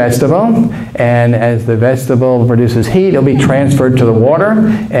ignite the vegetable, and as the vegetable produces heat, it'll be transferred to the water,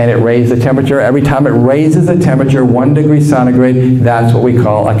 and it raises the temperature. Every time it raises the temperature 1 degree centigrade, that's what we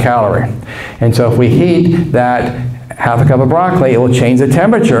call a calorie. And so if we heat that half a cup of broccoli, it will change the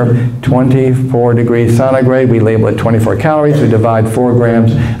temperature 24 degrees centigrade. We label it 24 calories. We divide 4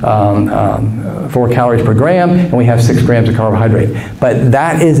 calories per gram, and we have 6 grams of carbohydrate. But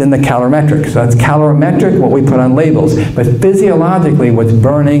that is in the calorimetric. So that's calorimetric, what we put on labels. But physiologically, what's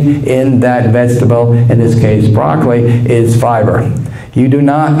burning in that vegetable, in this case broccoli, is fiber. You do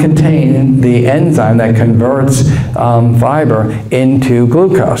not contain the enzyme that converts fiber into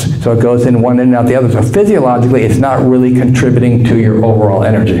glucose. So it goes in one end and out the other. So physiologically, it's not really contributing to your overall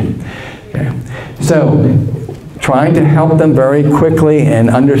energy. Okay. So trying to help them very quickly and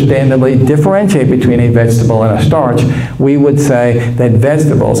understandably differentiate between a vegetable and a starch, we would say that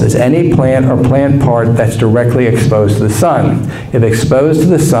vegetables is any plant or plant part that's directly exposed to the sun. If exposed to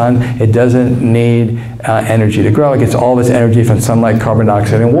the sun, it doesn't need energy to grow. It gets all of its energy from sunlight, carbon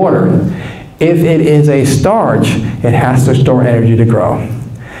dioxide, and water. If it is a starch, it has to store energy to grow.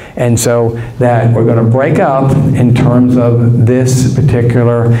 And so that we're going to break up in terms of this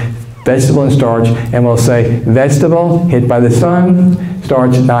particular vegetable and starch, and we'll say vegetable hit by the sun,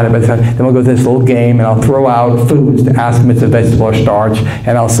 starch not hit by the sun. Then we'll go to this little game, and I'll throw out foods to ask them if it's a vegetable or starch,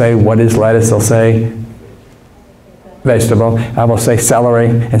 and I'll say, what is lettuce? They'll say vegetable. I will say celery,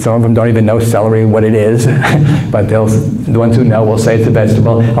 and some of them don't even know celery what it is, but the ones who know will say it's a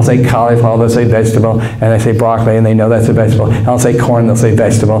vegetable. I'll say cauliflower, they'll say vegetable, and I say broccoli, and they know that's a vegetable. And I'll say corn, they'll say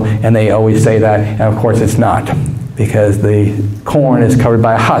vegetable, and they always say that, and of course it's not, because the corn is covered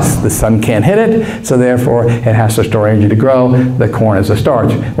by a husk. The sun can't hit it, so therefore it has to store energy to grow. The corn is a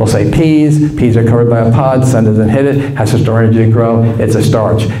starch. We'll say peas. Peas are covered by a pod. Sun doesn't hit it, has to store energy to grow. It's a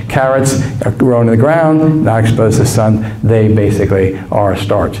starch. Carrots are grown in the ground, not exposed to the sun. They basically are a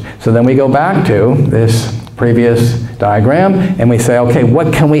starch. So then we go back to this previous diagram, and we say, okay,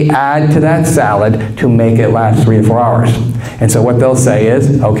 what can we add to that salad to make it last 3 to 4 hours? And so what they'll say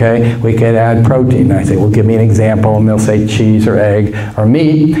is, okay, we could add protein. And I say, well, give me an example, and they'll say cheese or egg or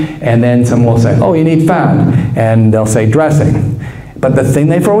meat, and then someone will say, oh, you need fat, and they'll say dressing. But the thing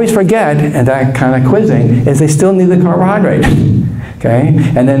they always forget, and that kind of quizzing, is they still need the carbohydrate. Okay?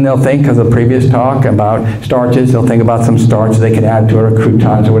 And then they'll think, because of the previous talk about starches, they'll think about some starch they can add to it, or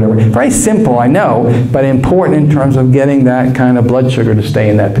croutons or whatever. Very simple, I know, but important in terms of getting that kind of blood sugar to stay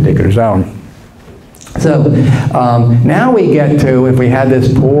in that particular zone. So now we get to, if we had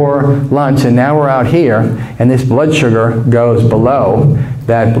this poor lunch and now we're out here and this blood sugar goes below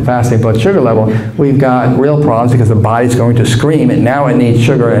that fasting blood sugar level, we've got real problems because the body's going to scream and now it needs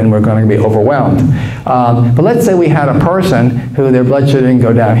sugar and we're going to be overwhelmed. But let's say we had a person who their blood sugar didn't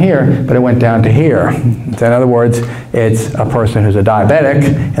go down here, but it went down to here. So in other words, it's a person who's a diabetic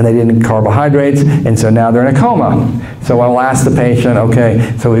and they didn't eat carbohydrates, and so now they're in a coma. So I'll ask the patient,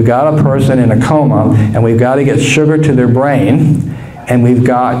 okay, so we've got a person in a coma and we've got to get sugar to their brain, and we've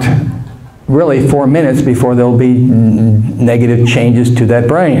got really 4 minutes before there'll be negative changes to that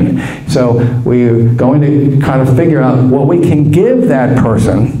brain. So we're going to kind of figure out what we can give that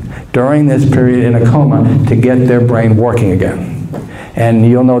person during this period in a coma to get their brain working again. And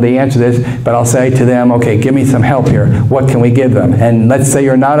you'll know the answer to this, but I'll say to them, okay, give me some help here. What can we give them? And let's say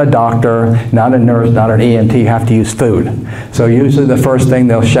you're not a doctor, not a nurse, not an EMT, you have to use food. So usually the first thing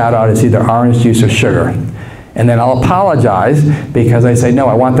they'll shout out is either orange juice or sugar. And then I'll apologize because I say, no,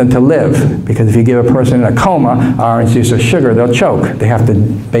 I want them to live. Because if you give a person in a coma orange juice or sugar, they'll choke. They have to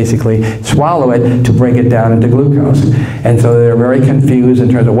basically swallow it to break it down into glucose. And so they're very confused in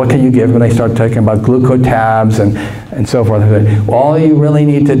terms of what can you give when they start talking about glucotabs and so forth. All you really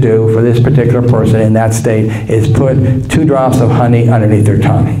need to do for this particular person in that state is put 2 drops of honey underneath their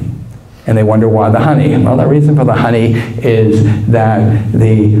tongue. And they wonder why the honey. Well, the reason for the honey is that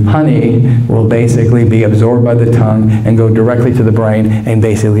the honey will basically be absorbed by the tongue and go directly to the brain and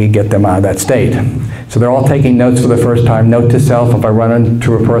basically get them out of that state. So they're all taking notes for the first time. Note to self, if I run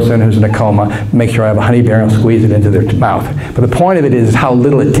into a person who's in a coma, make sure I have a honey bear and squeeze it into their mouth. But the point of it is how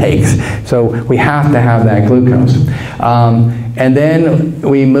little it takes. So we have to have that glucose. And then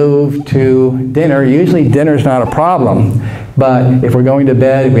we move to dinner. Usually dinner's not a problem, but if we're going to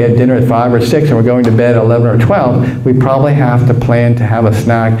bed, if we had dinner at 5 or 6 and we're going to bed at 11 or 12, we probably have to plan to have a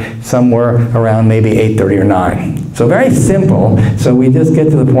snack somewhere around maybe 8:30 or 9. So very simple. So we just get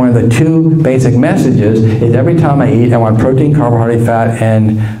to the point of the two basic messages is every time I eat, I want protein, carbohydrate, fat,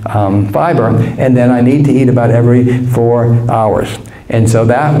 and fiber, and then I need to eat about every 4 hours. And so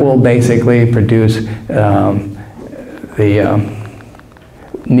that will basically produce the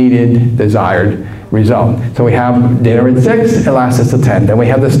needed, desired result. So we have dinner at 6, it lasts us to 10. Then we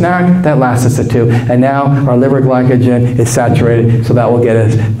have the snack, that lasts us to 2. And now our liver glycogen is saturated, so that will get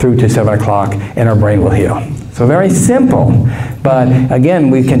us through to 7 o'clock, and our brain will heal. So very simple. But again,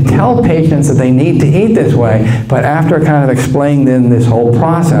 we can tell patients that they need to eat this way, but after kind of explaining them this whole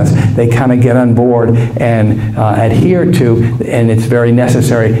process, they kind of get on board and adhere to, and it's very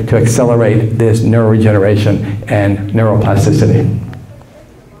necessary to accelerate this neuroregeneration and neuroplasticity.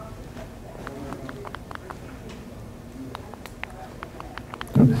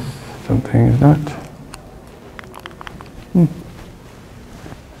 Oops, something is not.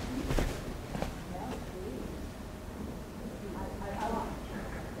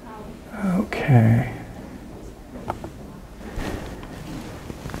 Okay.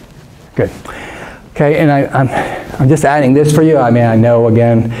 Good. Okay, and I'm just adding this for you. I mean, I know,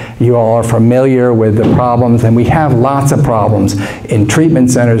 again, you all are familiar with the problems, and we have lots of problems in treatment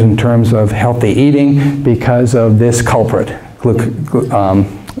centers in terms of healthy eating because of this culprit,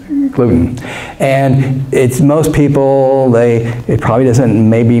 gluten. And it's most people, it probably doesn't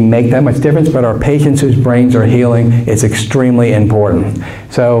maybe make that much difference, but our patients whose brains are healing, it's extremely important.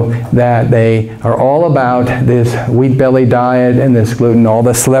 So that they are all about this wheat belly diet and this gluten. All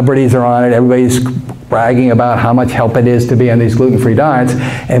the celebrities are on it. Everybody's bragging about how much help it is to be on these gluten-free diets.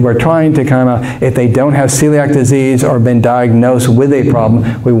 And we're trying to kind of, if they don't have celiac disease or been diagnosed with a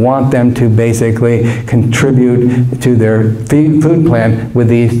problem, we want them to basically contribute to their food plan with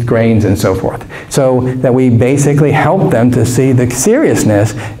these grains and so forth. So that we basically help them to see the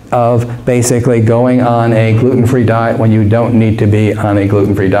seriousness of basically going on a gluten-free diet when you don't need to be on a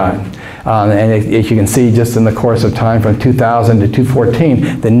gluten-free diet. And as you can see, just in the course of time from 2000 to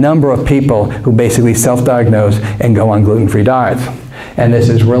 2014, the number of people who basically self-diagnose and go on gluten-free diets. And this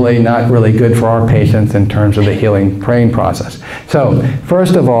is really not really good for our patients in terms of the healing brain process. So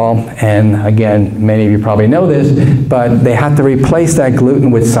first of all, and again, many of you probably know this, but they have to replace that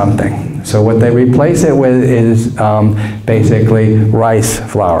gluten with something. So what they replace it with is basically rice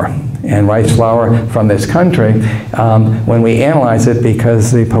flour. And rice flour from this country, when we analyze it,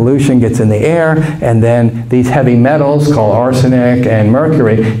 because the pollution gets in the air, and then these heavy metals called arsenic and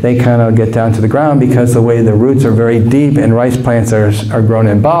mercury, they kind of get down to the ground because the way the roots are very deep and rice plants are grown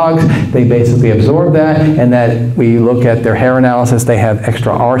in bogs, they basically absorb that, and that we look at their hair analysis, they have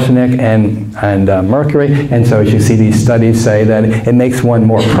extra arsenic and mercury, and so as you see, these studies say that it makes one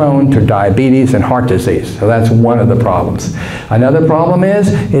more prone to diabetes and heart disease. So that's one of the problems. Another problem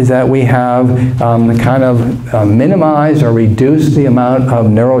is that we have kind of minimized or reduced the amount of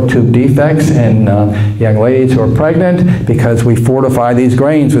neurotube defects in young ladies who are pregnant because we fortify these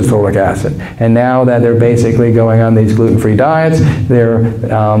grains with folic acid. And now that they're basically going on these gluten-free diets, they're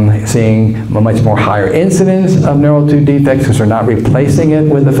seeing a much more higher incidence of neurotube defects because they're not replacing it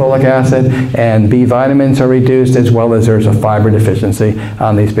with the folic acid, and B vitamins are reduced, as well as there's a fiber deficiency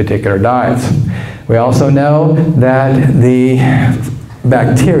on these particular diets. We also know that the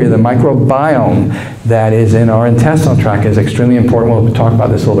bacteria, the microbiome that is in our intestinal tract is extremely important. We'll talk about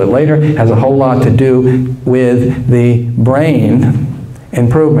this a little bit later. It has a whole lot to do with the brain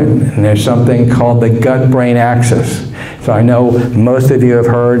improvement. And there's something called the gut-brain axis. So I know most of you have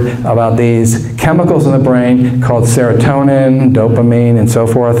heard about these chemicals in the brain called serotonin, dopamine, and so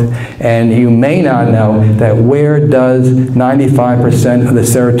forth. And you may not know that where does 95% of the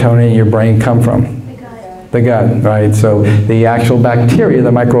serotonin in your brain come from? The gut, right? So the actual bacteria, the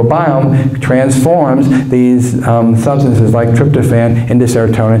microbiome, transforms these substances like tryptophan into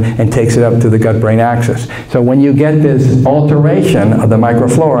serotonin and takes it up to the gut-brain axis. So when you get this alteration of the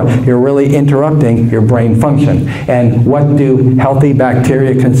microflora, you're really interrupting your brain function. And what do healthy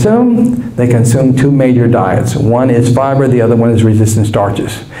bacteria consume? They consume two major diets. One is fiber, the other one is resistant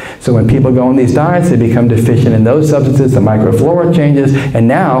starches. So when people go on these diets, they become deficient in those substances, the microflora changes, and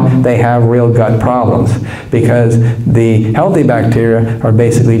now they have real gut problems, because the healthy bacteria are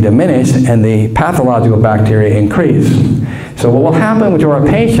basically diminished and the pathological bacteria increase. So what will happen to our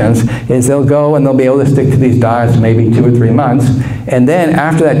patients is they'll go and they'll be able to stick to these diets maybe 2 or 3 months, and then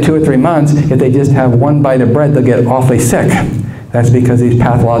after that 2 or 3 months, if they just have one bite of bread, they'll get awfully sick That's because these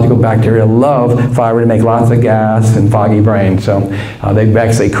pathological bacteria love fiber to make lots of gas and foggy brain. So they've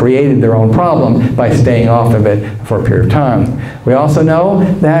actually created their own problem by staying off of it for a period of time. We also know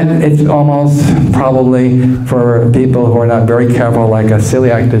that it's almost probably for people who are not very careful, like a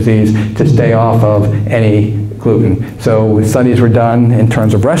celiac disease, to stay off of any gluten. So studies were done in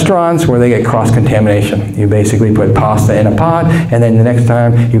terms of restaurants where they get cross-contamination. You basically put pasta in a pot, and then the next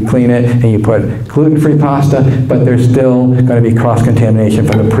time you clean it and you put gluten-free pasta, but there's still going to be cross-contamination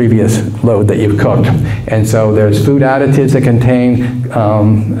from the previous load that you've cooked. And so there's food additives that contain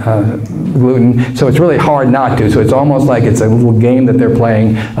gluten, so it's really hard not to. So it's almost like it's a little game that they're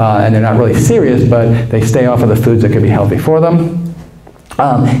playing, and they're not really serious, but they stay off of the foods that could be healthy for them.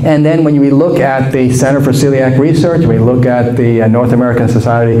 And then when we look at the Center for Celiac Research, we look at the North American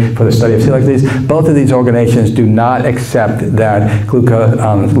Society for the Study of Celiac Disease, both of these organizations do not accept that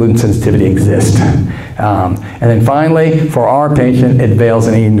gluten sensitivity exists. And then finally, for our patient, it veils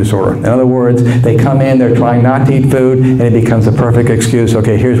an eating disorder. In other words, they come in, they're trying not to eat food, and it becomes a perfect excuse.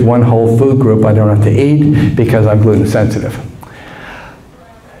 Okay, here's one whole food group I don't have to eat because I'm gluten sensitive.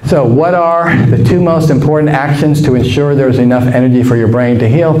 So what are the two most important actions to ensure there's enough energy for your brain to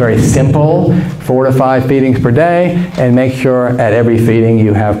heal? Very simple, 4 to 5 feedings per day, and make sure at every feeding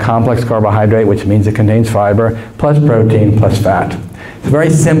you have complex carbohydrate, which means it contains fiber, plus protein, plus fat. It's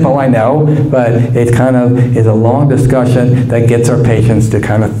very simple, I know, but it kind of is a long discussion that gets our patients to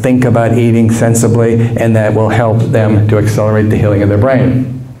kind of think about eating sensibly, and that will help them to accelerate the healing of their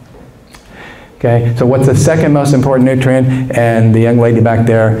brain. Okay, so what's the second most important nutrient? And the young lady back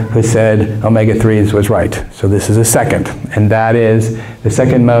there who said omega-3s was right. So this is a second, and that is, the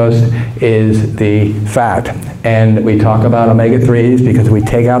second most is the fat. And we talk about omega-3s because we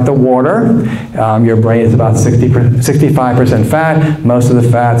take out the water. Your brain is about 65% fat. Most of the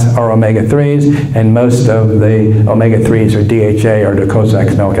fats are omega-3s, and most of the omega-3s are DHA, or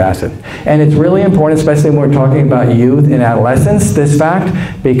docosahexaenoic acid. And it's really important, especially when we're talking about youth and adolescence, this fact,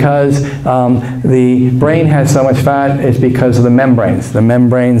 because the brain has so much fat is because of the membranes. The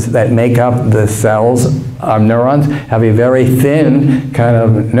membranes that make up the cells, neurons, have a very thin kind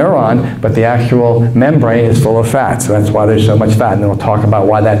of neuron, but the actual membrane is full of fat. So that's why there's so much fat, and we'll talk about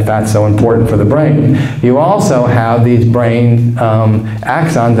why that fat's so important for the brain. You also have these brain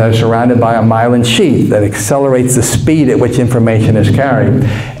axons that are surrounded by a myelin sheath that accelerates the speed at which information is carried.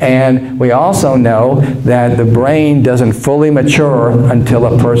 And we also know that the brain doesn't fully mature until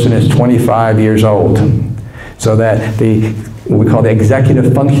a person is 25 years old. So that what we call the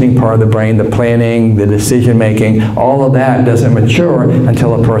executive functioning part of the brain, the planning, the decision making, all of that doesn't mature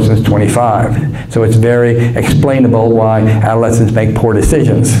until a person is 25. So it's very explainable why adolescents make poor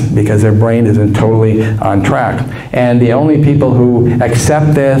decisions, because their brain isn't totally on track. And the only people who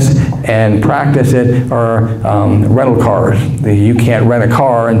accept this and practice it are rental cars. You can't rent a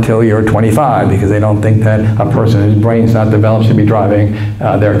car until you're 25 because they don't think that a person whose brain's not developed should be driving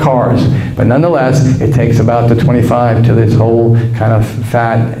their cars. But nonetheless, it takes about the 25 to this whole kind of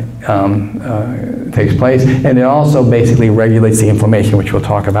fat takes place, and it also basically regulates the inflammation, which we'll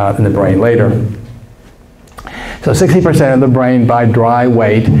talk about in the brain later. So 60% of the brain by dry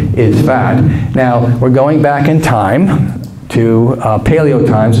weight is fat. Now, we're going back in time to paleo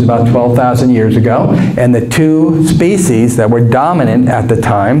times, about 12,000 years ago, and the two species that were dominant at the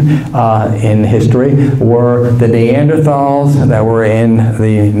time in history were the Neanderthals that were in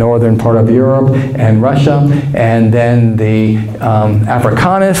the northern part of Europe and Russia, and then the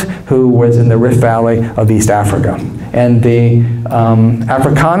Africanus, who was in the Rift Valley of East Africa. And the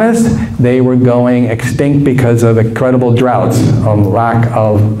Africanus, they were going extinct because of incredible droughts, lack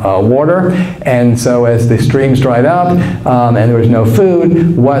of water, and so as the streams dried up and there was no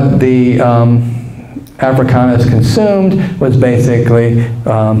food, what the Africanus consumed was basically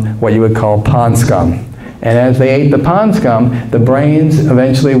what you would call pond scum. And as they ate the pond scum, the brains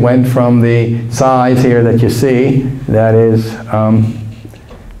eventually went from the size here that you see, that is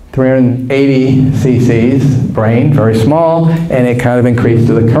 380 cc's brain, very small, and it kind of increased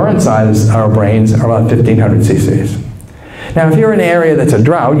to the current size our brains are about 1,500 cc's. Now, if you're in an area that's a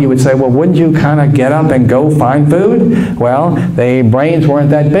drought, you would say, well, wouldn't you kind of get up and go find food? Well, the brains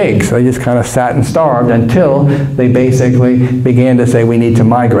weren't that big, so they just kind of sat and starved until they basically began to say, we need to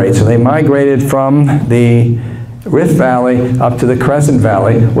migrate. So they migrated from the Rift Valley up to the Crescent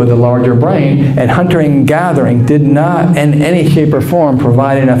Valley with a larger brain, and hunting and gathering did not in any shape or form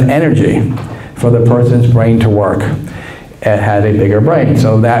provide enough energy for the person's brain to work. It had a bigger brain.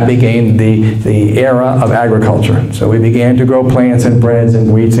 So that began the era of agriculture. So we began to grow plants and breads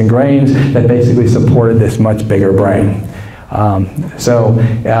and wheats and grains that basically supported this much bigger brain.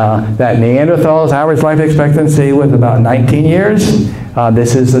 That Neanderthal's average life expectancy was about 19 years.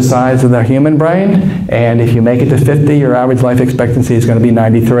 This is the size of the human brain, and if you make it to 50, your average life expectancy is going to be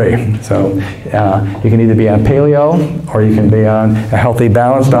 93. So you can either be on paleo or you can be on a healthy,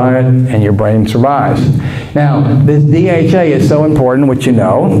 balanced diet, and your brain survives. Now, this DHA is so important, which you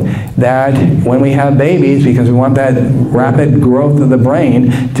know, that when we have babies, because we want that rapid growth of the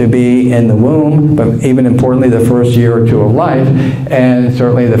brain to be in the womb, but even importantly, the first year or two of life, and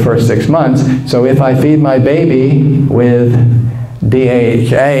certainly the first 6 months. So if I feed my baby with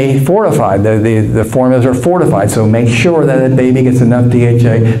DHA fortified, the formulas are fortified, so make sure that the baby gets enough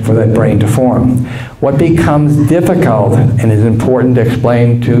DHA for that brain to form. What becomes difficult, and is important to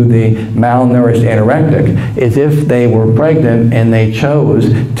explain to the malnourished anorectic, is if they were pregnant and they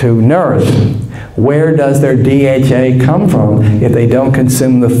chose to nurse. Where does their DHA come from if they don't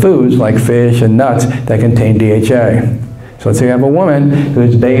consume the foods like fish and nuts that contain DHA? So let's say you have a woman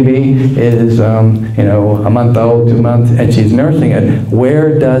whose baby is, a month old, 2 months, and she's nursing it.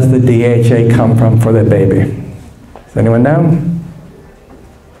 Where does the DHA come from for the baby? Does anyone know?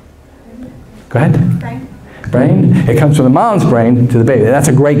 Go ahead. Brain? It comes from the mom's brain to the baby. That's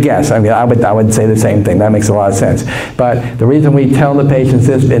a great guess. I mean, I would say the same thing. That makes a lot of sense. But the reason we tell the patients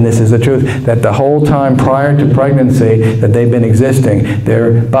this, and this is the truth, that the whole time prior to pregnancy that they've been existing,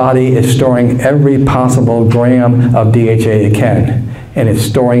 their body is storing every possible gram of DHA it can. And it's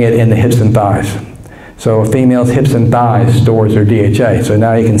storing it in the hips and thighs. So a female's hips and thighs stores their DHA. So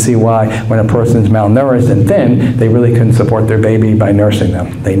now you can see why when a person's malnourished and thin, they really couldn't support their baby by nursing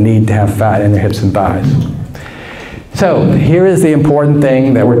them. They need to have fat in their hips and thighs. So here is the important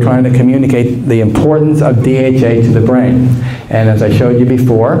thing that we're trying to communicate, the importance of DHA to the brain. And as I showed you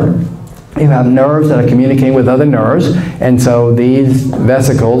before, you have nerves that are communicating with other nerves, and so these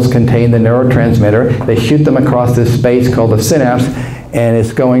vesicles contain the neurotransmitter. They shoot them across this space called the synapse, and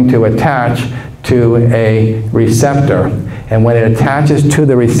it's going to attach to a receptor. And when it attaches to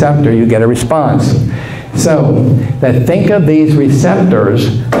the receptor, you get a response. So think of these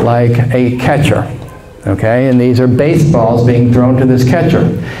receptors like a catcher. Okay, and these are baseballs being thrown to this catcher.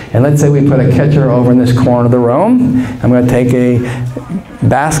 And let's say we put a catcher over in this corner of the room. I'm going to take a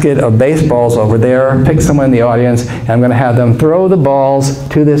basket of baseballs over there, pick someone in the audience, and I'm going to have them throw the balls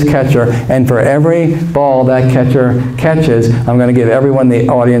to this catcher. And for every ball that catcher catches, I'm going to give everyone in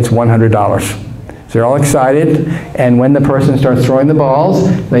the audience $100. So they're all excited, and when the person starts throwing the balls,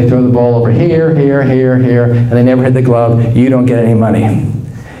 they throw the ball over here, here, here, here, and they never hit the glove. You don't get any money.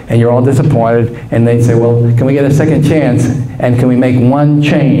 And you're all disappointed, and they say, well, can we get a second chance, and can we make one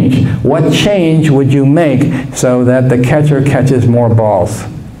change? What change would you make so that the catcher catches more balls?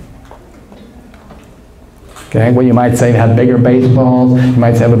 Okay, well, you might say have bigger baseballs, you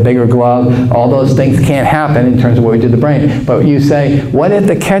might say have a bigger glove. All those things can't happen in terms of what we do to the brain. But you say, what if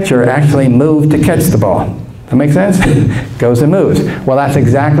the catcher actually moved to catch the ball? That make sense? Goes and moves. Well, that's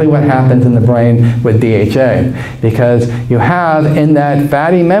exactly what happens in the brain with DHA, because you have in that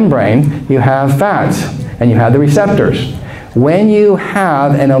fatty membrane, you have fats, and you have the receptors. When you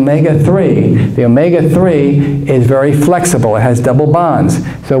have an omega-3, the omega-3 is very flexible. It has double bonds.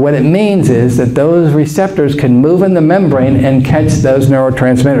 So what it means is that those receptors can move in the membrane and catch those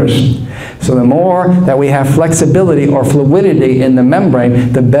neurotransmitters. So the more that we have flexibility or fluidity in the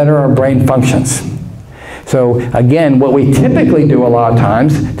membrane, the better our brain functions. So again, what we typically do a lot of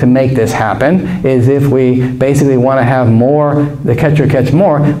times to make this happen is if we basically want to have more, the catcher catch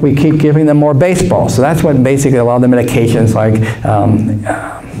more, we keep giving them more baseballs. So that's what basically a lot of the medications like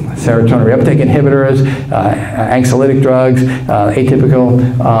serotonin reuptake inhibitors, anxiolytic drugs, atypical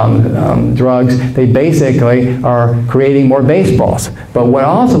drugs, they basically are creating more baseballs. But what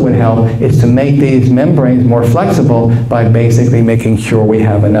also would help is to make these membranes more flexible by basically making sure we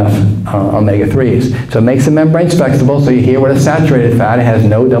have enough omega-3s. So it makes the membranes flexible, so you hear what a saturated fat, it has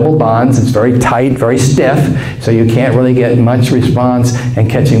no double bonds, it's very tight, very stiff, so you can't really get much response in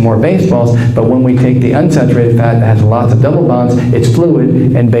catching more baseballs. But when we take the unsaturated fat that has lots of double bonds, it's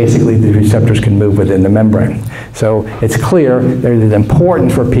fluid, and basically the receptors can move within the membrane. So it's clear that it is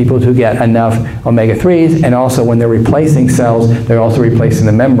important for people to get enough omega-3s, and also when they're replacing cells, they're also replacing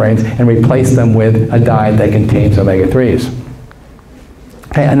the membranes and replace them with a diet that contains omega-3s.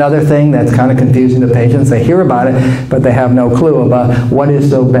 Okay, another thing that's kind of confusing to patients, they hear about it, but they have no clue about what is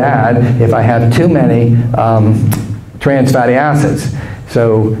so bad if I have too many trans fatty acids.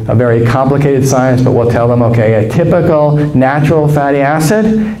 So a very complicated science, but we'll tell them, okay, a typical natural fatty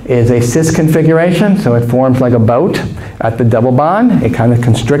acid is a cis configuration, so it forms like a boat at the double bond. It kind of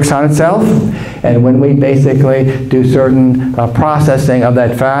constricts on itself, and when we basically do certain processing of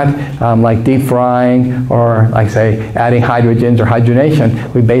that fat, like deep frying or, like say, adding hydrogens or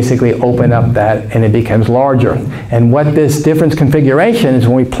hydrogenation, we basically open up that and it becomes larger. And what this difference configuration is,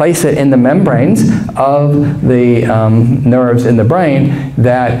 when we place it in the membranes of the nerves in the brain,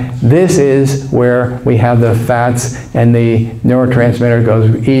 that this is where we have the fats and the neurotransmitter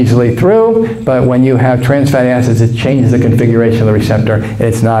goes easily through, but when you have trans fatty acids, it changes the configuration of the receptor and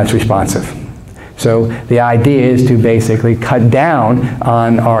it's not as responsive. So the idea is to basically cut down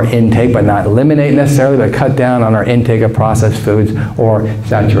on our intake, but not eliminate necessarily, but cut down on our intake of processed foods or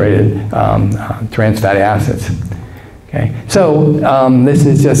saturated trans fatty acids. Okay. So this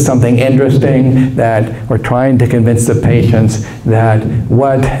is just something interesting that we're trying to convince the patients that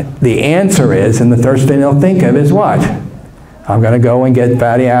what the answer is, and the first thing they'll think of is what? I'm going to go and get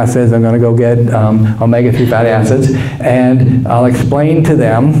fatty acids, I'm going to go get omega-3 fatty acids, and I'll explain to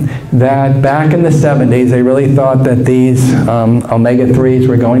them that back in the 70s they really thought that these omega-3s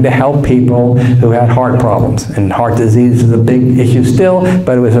were going to help people who had heart problems. And heart disease is a big issue still,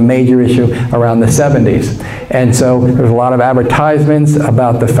 but it was a major issue around the 70s. And so there's a lot of advertisements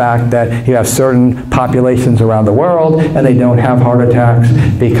about the fact that you have certain populations around the world and they don't have heart attacks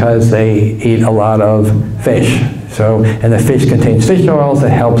because they eat a lot of fish. So, and the fish contains fish oils that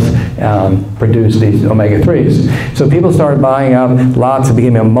helps produce these omega-3s. So people started buying up lots. It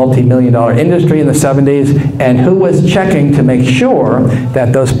became a multi-million-dollar industry in the 70s. And who was checking to make sure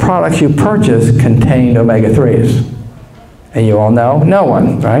that those products you purchased contained omega-3s? And you all know, no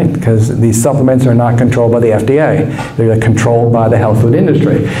one, right? Because these supplements are not controlled by the FDA. They're controlled by the health food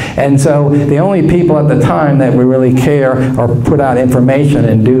industry. And so the only people at the time that would really care or put out information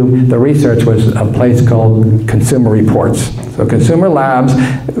and do the research was a place called Consumer Reports. So Consumer Labs,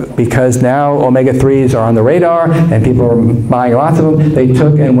 because now omega-3s are on the radar and people are buying lots of them, they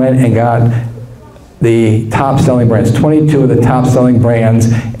took and went and got the top selling brands, 22 of the top selling brands,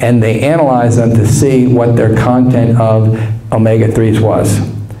 and they analyzed them to see what their content of omega-3s was.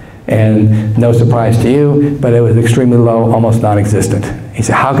 And no surprise to you, but it was extremely low, almost non-existent. He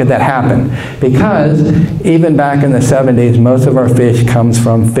said, how could that happen? Because even back in the 70s, most of our fish comes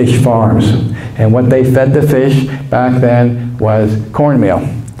from fish farms. And what they fed the fish back then was cornmeal.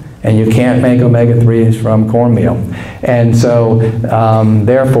 And you can't make omega-3s from cornmeal. And so,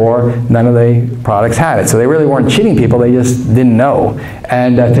 therefore, none of the products had it. So they really weren't cheating people, they just didn't know.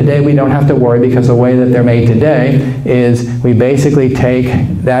 And today we don't have to worry, because the way that they're made today is we basically take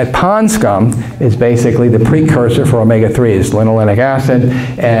that pond scum is basically the precursor for omega-3s, linolenic acid,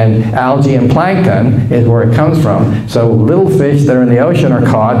 and algae and plankton is where it comes from. So little fish that are in the ocean are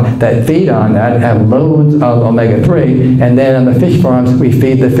caught that feed on that, have loads of omega-3, and then on the fish farms we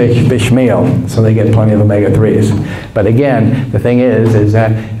feed the fish meal, so they get plenty of omega-3s. But again, the thing is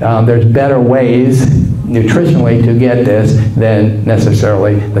that there's better ways nutritionally to get this than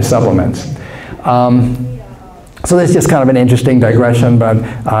necessarily the supplements. So this is just kind of an interesting digression, but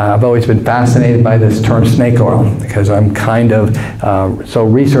I've always been fascinated by this term snake oil, because I'm kind of so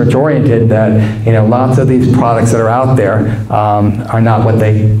research oriented that, you know, lots of these products that are out there are not what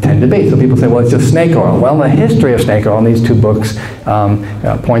they tend to be. So people say, well, it's just snake oil. Well, the history of snake oil, and these two books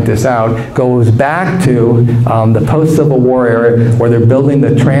point this out, goes back to the post-Civil War era, where they're building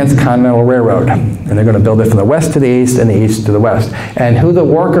the Transcontinental Railroad. And they're going to build it from the west to the east and the east to the west. And who the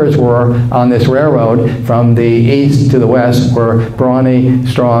workers were on this railroad from the east to the west were brawny,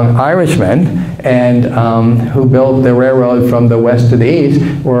 strong Irishmen, and who built the railroad from the west to the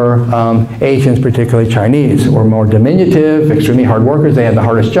east were Asians, particularly Chinese, were more diminutive, extremely hard workers. They had the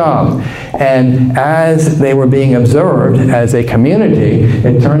hardest job. And as they were being observed as a community,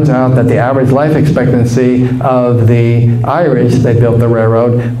 it turns out that the average life expectancy of the Irish that built the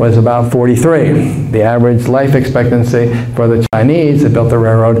railroad was about 43. The average life expectancy for the Chinese that built the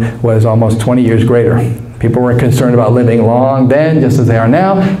railroad was almost 20 years greater. People were concerned about living long then, just as they are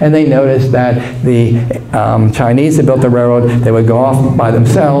now, and they noticed that the Chinese that built the railroad, they would go off by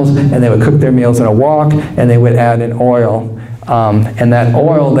themselves, and they would cook their meals in a wok, and they would add in oil. And that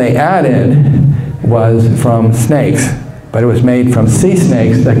oil they added was from snakes, but it was made from sea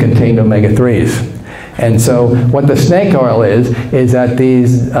snakes that contained omega-3s. And so what the snake oil is that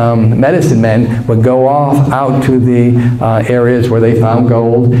these medicine men would go off out to the areas where they found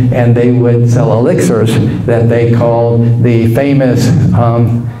gold, and they would sell elixirs that they called the famous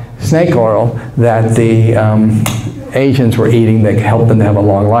snake oil that the Asians were eating that helped them to have a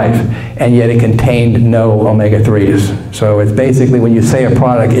long life. and yet it contained no omega-3s. So it's basically when you say a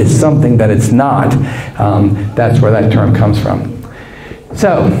product is something that it's not, that's where that term comes from.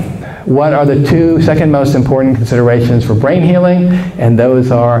 So, what are the second most important considerations for brain healing? And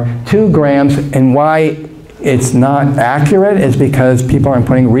those are 2 grams, and why it's not accurate is because people aren't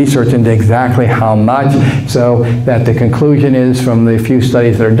putting research into exactly how much, so that the conclusion is from the few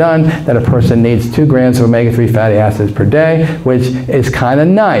studies that are done that a person needs 2 grams of omega-3 fatty acids per day, which is kind of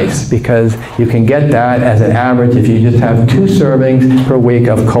nice because you can get that as an average if you just have 2 servings per week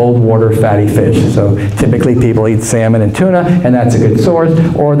of cold water fatty fish. So typically people eat salmon and tuna, and that's a good source,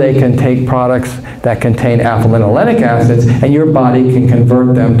 or they can take products that contain alpha-linolenic acids, and your body can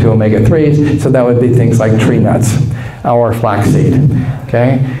convert them to omega-3s, so that would be things like tree nuts or flaxseed.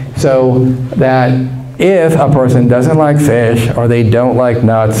 Okay? So that if a person doesn't like fish or they don't like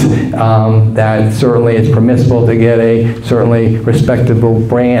nuts, that certainly it's permissible to get a certainly respectable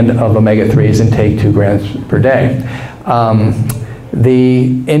brand of omega-3s and take 2 grams per day.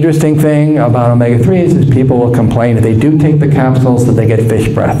 The interesting thing about omega-3s is people will complain if they do take the capsules that they get fish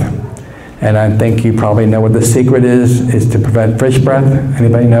breath. And I think you probably know what the secret is to prevent fish breath.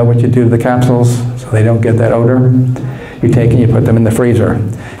 Anybody know what you do to the capsules so they don't get that odor? You take and you put them in the freezer,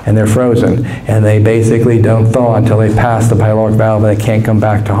 and they're frozen, and they basically don't thaw until they pass the pyloric valve and they can't come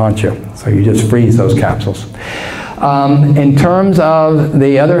back to haunt you. So you just freeze those capsules. In terms of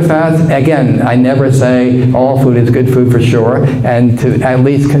the other fats, again, I never say all food is good food for sure, and to at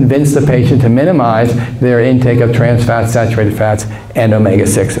least convince the patient to minimize their intake of trans fats, saturated fats, and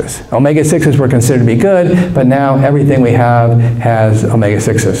omega-6s. Omega-6s were considered to be good, but now everything we have has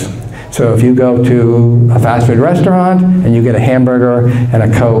omega-6s. So if you go to a fast food restaurant and you get a hamburger and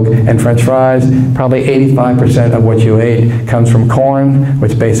a Coke and French fries, probably 85% of what you ate comes from corn,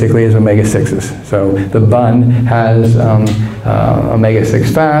 which basically is omega-6s. So the bun has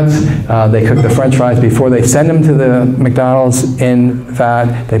omega-6 fats. They cook the French fries before they send them to the McDonald's in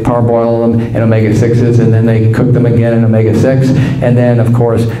fat. They parboil them in omega-6s, and then they cook them again in omega-6. And then, of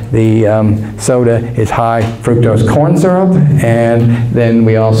course, the soda is high fructose corn syrup, and then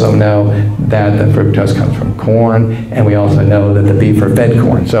we also know that the fructose comes from corn, and we also know that the beef are fed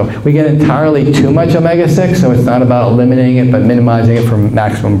corn. So we get entirely too much omega-6, so it's not about eliminating it, but minimizing it for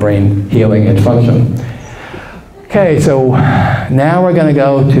maximum brain healing and function. Okay, so now we're going to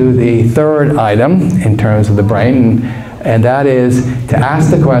go to the third item in terms of the brain, and that is to ask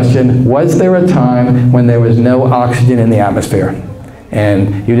the question, was there a time when there was no oxygen in the atmosphere?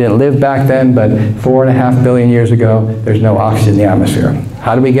 And you didn't live back then, but 4.5 billion years ago, there's no oxygen in the atmosphere.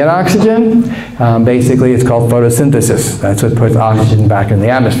 How do we get oxygen? Basically, it's called photosynthesis. That's what puts oxygen back in the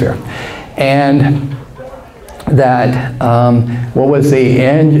atmosphere. And that what was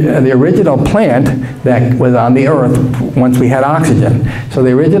the original plant that was on the earth once we had oxygen. So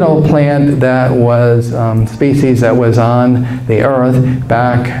the original plant that was species that was on the earth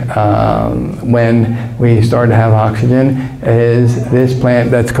back when we started to have oxygen is this plant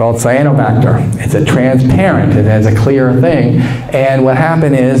that's called cyanobacter. It's a transparent, it has a clear thing, and what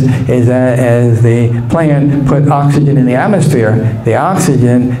happened is that as the plant put oxygen in the atmosphere, the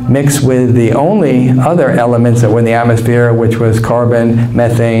oxygen mixed with the only other elements that were in the atmosphere, which was carbon,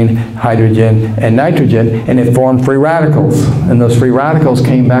 methane, hydrogen, and nitrogen, and it formed free radicals. And those free radicals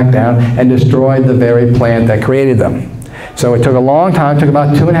came back down and destroyed the very plant that created them. So it took a long time, it took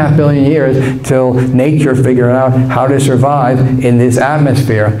about 2.5 billion years till nature figured out how to survive in this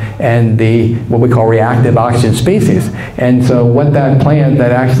atmosphere and the what we call reactive oxygen species. And so what that plant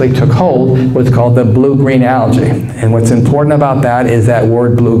that actually took hold was called the blue-green algae. And what's important about that is that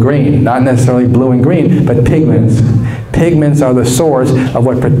word blue-green, not necessarily blue and green, but pigments. Pigments are the source of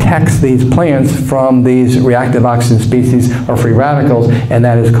what protects these plants from these reactive oxygen species or free radicals, and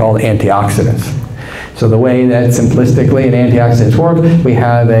that is called antioxidants. So the way that simplistically an antioxidants work, we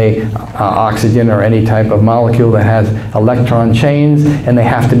have a oxygen or any type of molecule that has electron chains, and they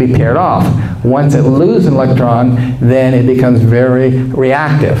have to be paired off. Once it loses an electron, then it becomes very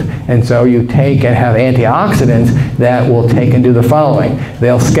reactive. And so you take and have antioxidants that will take and do the following.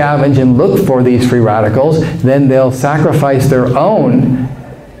 They'll scavenge and look for these free radicals, then they'll sacrifice their own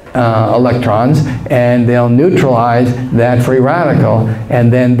electrons, and they'll neutralize that free radical,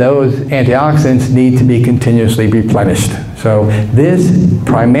 and then those antioxidants need to be continuously replenished. So this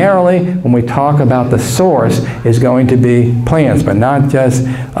primarily, when we talk about the source, is going to be plants, but not just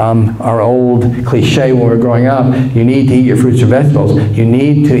our old cliche when we were growing up, you need to eat your fruits and vegetables. You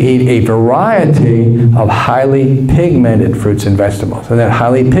need to eat a variety of highly pigmented fruits and vegetables. And that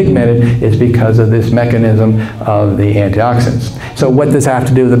highly pigmented is because of this mechanism of the antioxidants. So what does this have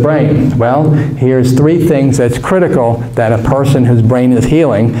to do with the brain? Well, here's three things that's critical that a person whose brain is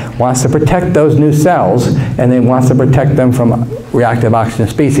healing wants to protect those new cells, and then wants to protect them from reactive oxygen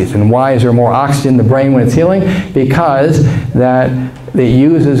species. And why is there more oxygen in the brain when it's healing? Because that it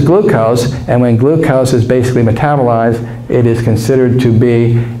uses glucose, and when glucose is basically metabolized, it is considered to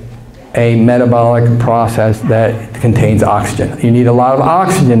be a metabolic process that contains oxygen. You need a lot of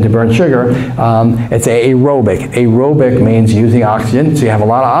oxygen to burn sugar. It's aerobic. Aerobic means using oxygen, so you have a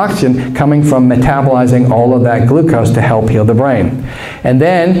lot of oxygen coming from metabolizing all of that glucose to help heal the brain. And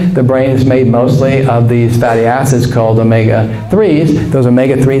then the brain is made mostly of these fatty acids called omega-3s. Those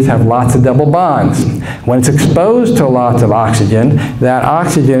omega-3s have lots of double bonds. When it's exposed to lots of oxygen, that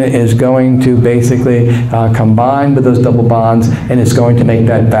oxygen is going to basically combine with those double bonds, and it's going to make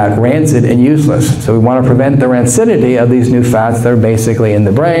that fat rancid and useless. So we want to prevent the rancidity of these new fats that are basically in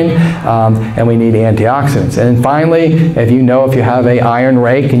the brain, and we need antioxidants. And then finally, if you have an iron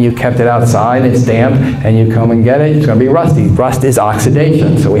rake and you kept it outside, it's damp, and you come and get it, it's going to be rusty. Rust is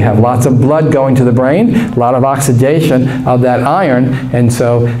oxidation. So we have lots of blood going to the brain, a lot of oxidation of that iron, and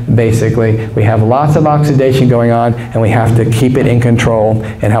so basically we have lots of oxidation going on, and we have to keep it in control.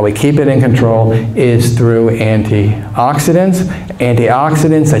 And how we keep it in control is through antioxidants.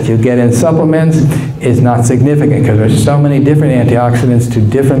 Antioxidants that you get in supplements is not significant because there's so many different antioxidants to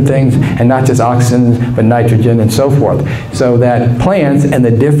different things, and not just oxygens, but nitrogen and so forth. So that plants and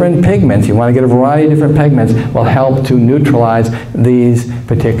the different pigments, you want to get a variety of different pigments, will help to neutralize these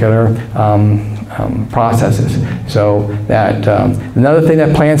particular processes. So that another thing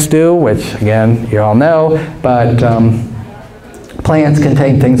that plants do, which again you all know, but plants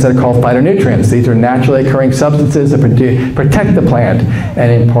contain things that are called phytonutrients. These are naturally occurring substances that protect the plant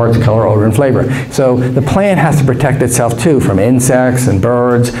and imparts color, odor, and flavor. So the plant has to protect itself too, from insects and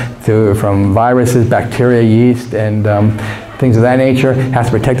birds, from viruses, bacteria, yeast, and things of that nature. It has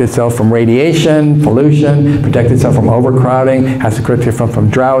to protect itself from radiation, pollution, protect itself from overcrowding, has to protect itself from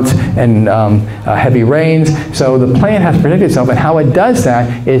droughts and heavy rains. So the plant has to protect itself, and how it does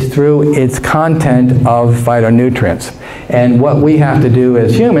that is through its content of phytonutrients. And what we have to do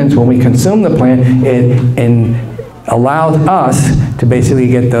as humans, when we consume the plant, it allows us to basically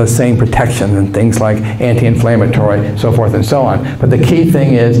get those same protections and things like anti-inflammatory, so forth and so on. But the key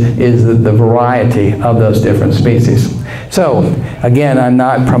thing is the variety of those different species. So, again, I'm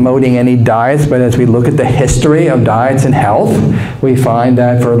not promoting any diets, but as we look at the history of diets and health, we find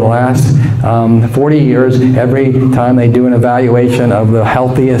that for the last 40 years, every time they do an evaluation of the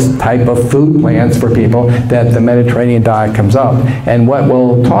healthiest type of food plans for people, that the Mediterranean diet comes up. And what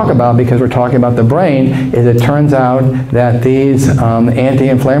we'll talk about, because we're talking about the brain, is it turns out that these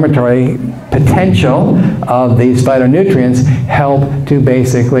anti-inflammatory potential of these phytonutrients help to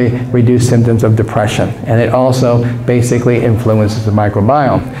basically reduce symptoms of depression. And it also basically influences the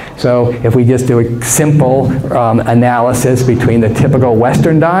microbiome. So if we just do a simple analysis between the typical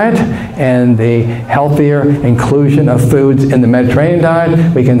Western diet and the healthier inclusion of foods in the Mediterranean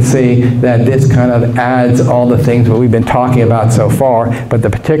diet, we can see that this kind of adds all the things that we've been talking about so far, but the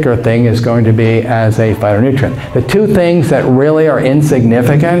particular thing is going to be as a phytonutrient. The two things that really are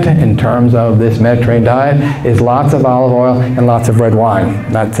insignificant in terms of this Mediterranean diet is lots of olive oil and lots of red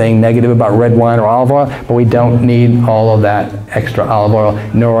wine. Not saying negative about red wine or olive oil, but we don't need all of that extra olive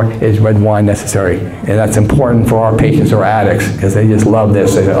oil, nor is red wine necessary. And that's important for our patients who are addicts, because they just love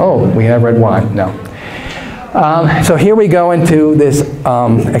this. They say, oh, we have red wine. No. So here we go into this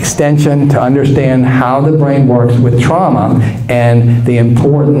extension to understand how the brain works with trauma and the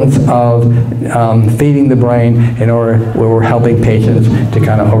importance of feeding the brain in order where we're helping patients to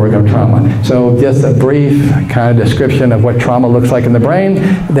kind of overcome trauma. So just a brief kind of description of what trauma looks like in the brain,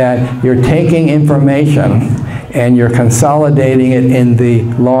 that you're taking information and you're consolidating it in the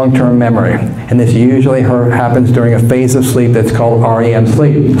long-term memory. And this usually happens during a phase of sleep that's called REM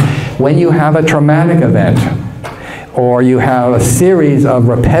sleep. When you have a traumatic event, or you have a series of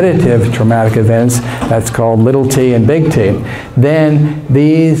repetitive traumatic events, that's called little t and big T, then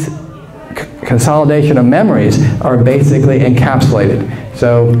these consolidation of memories are basically encapsulated.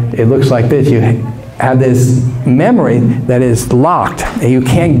 So it looks like this. You have this memory that is locked. You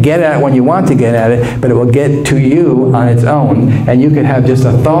can't get at it when you want to get at it, but it will get to you on its own. And you could have just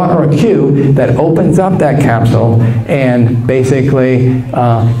a thought or a cue that opens up that capsule and basically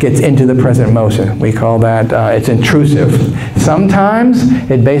gets into the present motion. We call that, it's intrusive. Sometimes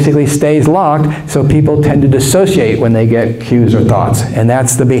it basically stays locked, so people tend to dissociate when they get cues or thoughts. And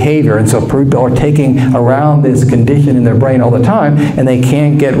that's the behavior. And so people are taking around this condition in their brain all the time, and they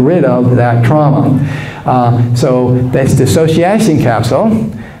can't get rid of that trauma. So this dissociation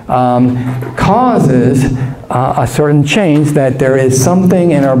capsule causes a certain change, that there is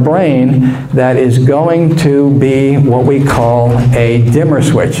something in our brain that is going to be what we call a dimmer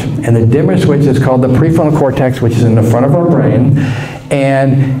switch. And the dimmer switch is called the prefrontal cortex, which is in the front of our brain.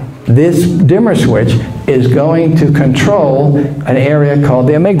 And this dimmer switch is going to control an area called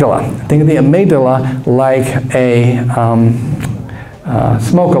the amygdala. Think of the amygdala like a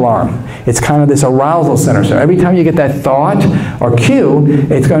smoke alarm. It's kind of this arousal center. So every time you get that thought or cue,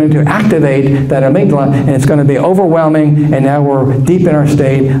 it's going to activate that amygdala, and it's going to be overwhelming, and now we're deep in our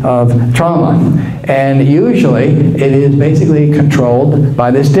state of trauma. And usually it is basically controlled by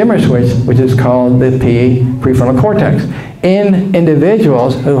this dimmer switch, which is called the prefrontal cortex. In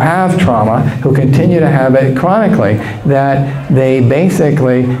individuals who have trauma, who continue to have it chronically, that they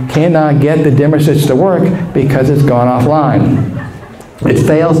basically cannot get the dimmer switch to work because it's gone offline. It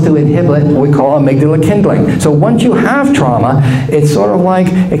fails to inhibit what we call amygdala kindling. So once you have trauma, it's sort of like,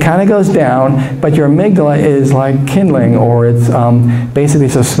 it kind of goes down, but your amygdala is like kindling, or it's basically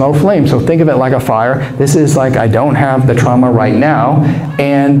it's a small flame. So think of it like a fire. This is like, I don't have the trauma right now,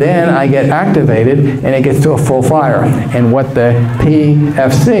 and then I get activated, and it gets to a full fire. And what the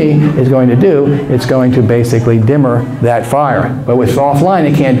PFC is going to do, it's going to basically dimmer that fire. But with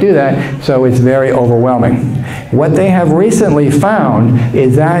offline, it can't do that, so it's very overwhelming. What they have recently found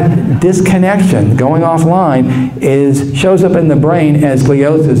is that disconnection, going offline, shows up in the brain as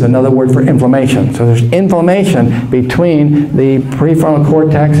gliosis, another word for inflammation. So there's inflammation between the prefrontal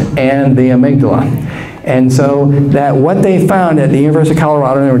cortex and the amygdala. And so that what they found at the University of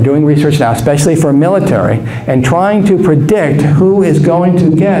Colorado, and they were doing research now, especially for military, and trying to predict who is going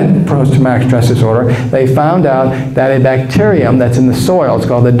to get post-traumatic stress disorder, they found out that a bacterium that's in the soil, it's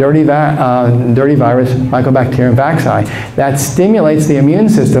called the dirty virus Mycobacterium vacci, that stimulates the immune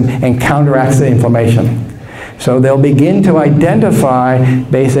system and counteracts the inflammation. So they'll begin to identify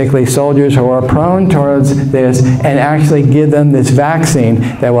basically soldiers who are prone towards this and actually give them this vaccine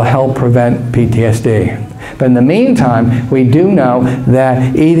that will help prevent PTSD. But in the meantime, we do know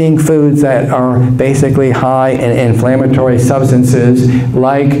that eating foods that are basically high in inflammatory substances,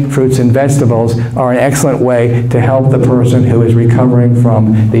 like fruits and vegetables, are an excellent way to help the person who is recovering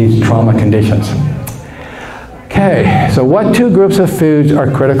from these trauma conditions. Okay, so what two groups of foods are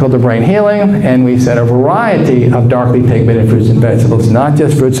critical to brain healing? And we said a variety of darkly pigmented fruits and vegetables, not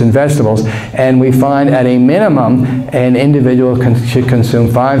just fruits and vegetables. And we find at a minimum, an individual should consume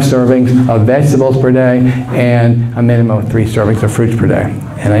 5 servings of vegetables per day and a minimum of 3 servings of fruits per day.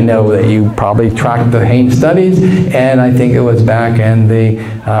 And I know that you probably tracked the Haines studies, and I think it was back in the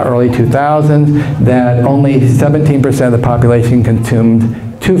early 2000s that only 17% of the population consumed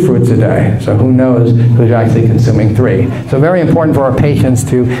 2 fruits a day. So who knows who's actually consuming 3. So very important for our patients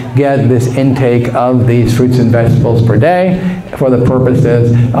to get this intake of these fruits and vegetables per day for the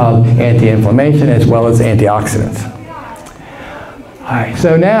purposes of anti-inflammation as well as antioxidants. All right,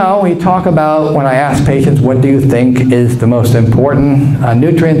 so now we talk about, when I ask patients, what do you think is the most important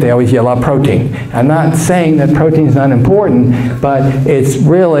nutrient? They always yell out protein. I'm not saying that protein is not important, but it's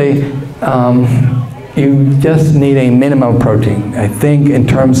really you just need a minimum protein. I think in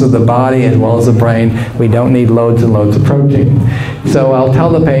terms of the body as well as the brain, we don't need loads and loads of protein. So I'll tell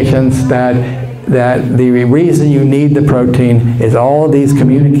the patients that the reason you need the protein is all of these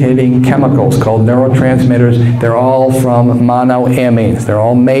communicating chemicals called neurotransmitters, they're all from monoamines. They're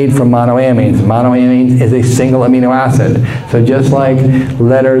all made from monoamines. Monoamines is a single amino acid. So just like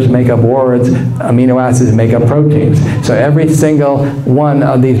letters make up words, amino acids make up proteins. So every single one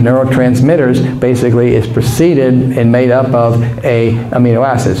of these neurotransmitters basically is preceded and made up of a amino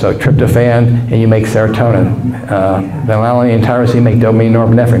acid. So tryptophan, and you make serotonin. Phenylalanine and tyrosine make dopamine,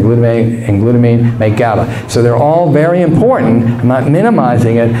 norepinephrine, glutamate, and glutamine make GABA. So they're all very important. I'm not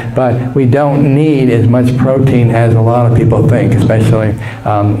minimizing it, but we don't need as much protein as a lot of people think, especially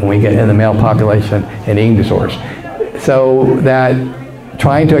when we get in the male population and eating disorders. So that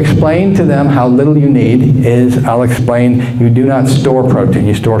trying to explain to them how little you need is, I'll explain, you do not store protein.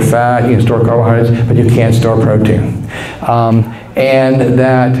 You store fat, you can store carbohydrates, but you can't store protein. And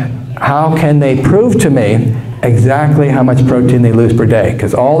that how can they prove to me exactly how much protein they lose per day,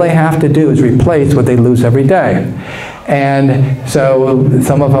 because all they have to do is replace what they lose every day. And so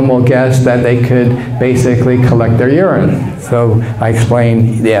some of them will guess that they could basically collect their urine. So I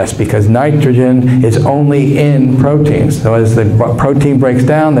explain, yes, because nitrogen is only in proteins. So as the protein breaks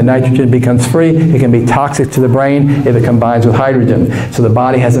down, the nitrogen becomes free. It can be toxic to the brain if it combines with hydrogen. So the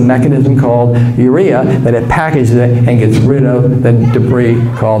body has a mechanism called urea that it packages it and gets rid of the debris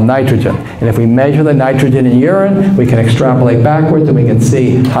called nitrogen. And if we measure the nitrogen in urine, we can extrapolate backwards and we can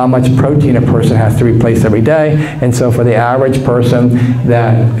see how much protein a person has to replace every day. And so for the average person,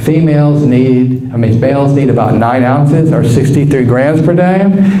 that males need about 9 ounces or 63 grams per day,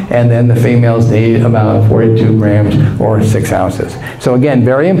 and then the females need about 42 grams or 6 ounces. So again,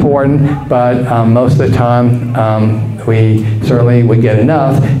 very important, but most of the time we certainly would get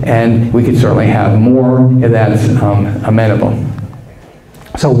enough, and we could certainly have more if that's amenable.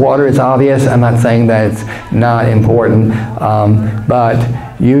 So water is obvious. I'm not saying that it's not important,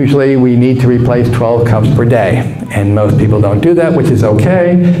 but usually we need to replace 12 cups per day. And most people don't do that, which is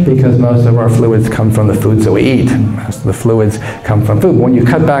okay, because most of our fluids come from the foods that we eat. Most of the fluids come from food. When you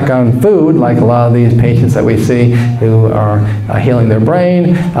cut back on food, like a lot of these patients that we see who are healing their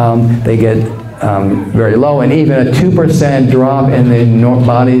brain, they get very low, and even a 2% drop in the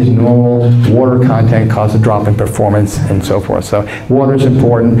body's normal water content causes a drop in performance and so forth. So water is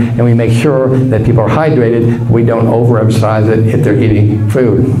important, and we make sure that people are hydrated. We don't overemphasize it if they're eating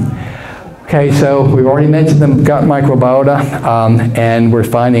food. Okay, so we've already mentioned the gut microbiota, and we're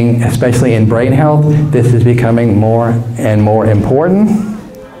finding, especially in brain health, this is becoming more and more important.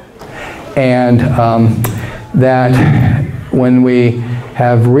 And that when we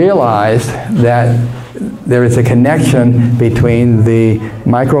have realized that there is a connection between the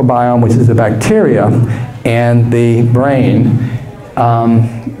microbiome, which is the bacteria, and the brain,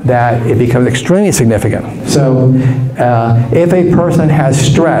 that it becomes extremely significant. So if a person has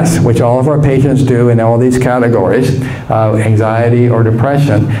stress, which all of our patients do in all these categories, anxiety or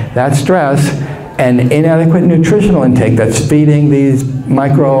depression, that stress and inadequate nutritional intake that's feeding these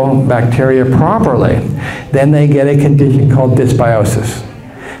microbacteria properly, then they get a condition called dysbiosis.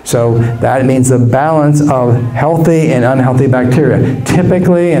 So that means the balance of healthy and unhealthy bacteria.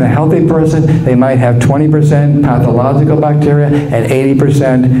 Typically, in a healthy person, they might have 20% pathological bacteria and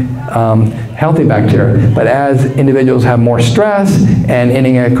 80% healthy bacteria. But as individuals have more stress and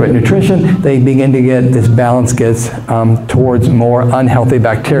inadequate nutrition, they begin to get, this balance gets towards more unhealthy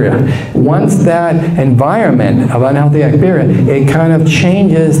bacteria. Once that environment of unhealthy bacteria, it kind of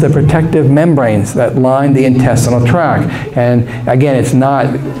changes the protective membranes that line the intestinal tract. And again, it's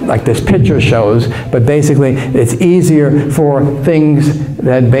not like this picture shows, but basically it's easier for things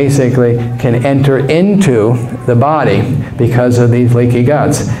that basically can enter into the body because of these leaky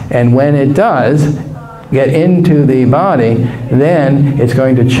guts. And when it does get into the body, then it's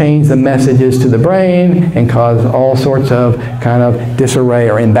going to change the messages to the brain and cause all sorts of kind of disarray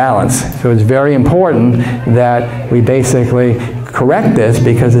or imbalance. So it's very important that we basically correct this,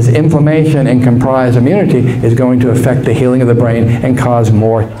 because this inflammation and compromised immunity is going to affect the healing of the brain and cause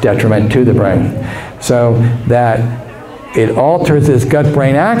more detriment to the brain. So that it alters this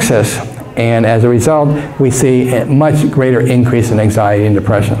gut-brain axis, and as a result, we see a much greater increase in anxiety and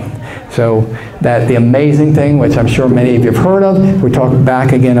depression. So that the amazing thing, which I'm sure many of you have heard of, we talk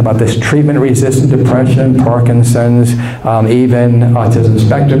back again about this treatment-resistant depression, Parkinson's, even autism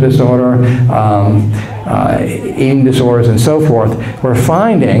spectrum disorder, eating disorders and so forth. We're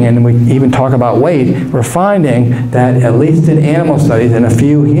finding, and we even talk about weight, we're finding that at least in animal studies and a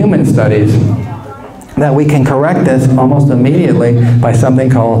few human studies, that we can correct this almost immediately by something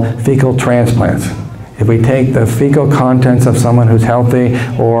called fecal transplants. If we take the fecal contents of someone who's healthy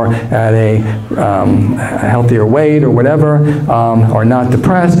or at a healthier weight or whatever, or not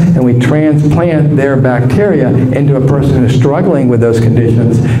depressed, and we transplant their bacteria into a person who's struggling with those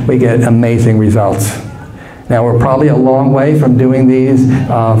conditions, we get amazing results. Now, we're probably a long way from doing these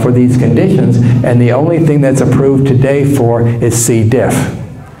for these conditions, and the only thing that's approved today for is C. diff.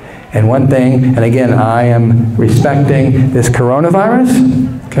 And one thing, and again, I am respecting this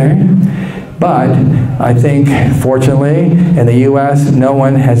coronavirus, okay? But I think, fortunately, in the U.S., no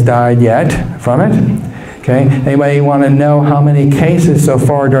one has died yet from it. Okay? Anybody want to know how many cases so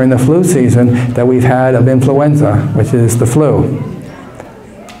far during the flu season that we've had of influenza, which is the flu?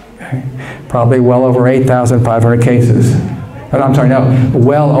 Okay. Probably well over 8,500 cases. I'm sorry, no,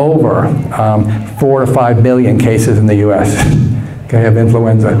 well over 4 to 5 million cases in the U.S. okay, of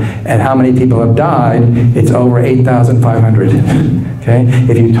influenza. And how many people have died? It's over 8,500. Okay?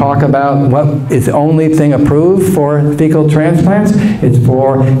 If you talk about what is the only thing approved for fecal transplants, it's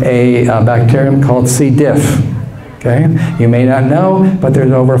for a bacterium called C. diff. Okay? You may not know, but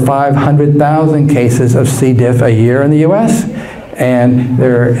there's over 500,000 cases of C. diff a year in the U.S., and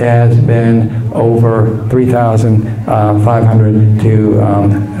there has been over 3,500 to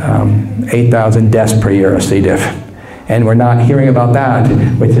 8,000 deaths per year of C. diff. And we're not hearing about that,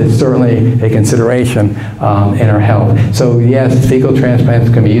 which is certainly a consideration in our health. So yes, fecal transplants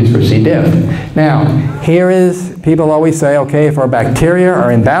can be used for C. diff. Now, here is, people always say, okay, if our bacteria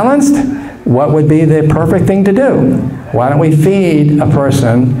are imbalanced, what would be the perfect thing to do? Why don't we feed a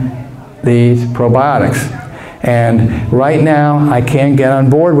person these probiotics? And right now, I can't get on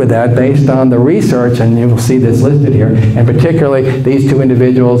board with that based on the research, and you will see this listed here, and particularly these two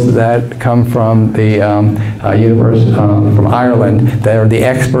individuals that come from the from Ireland, that are the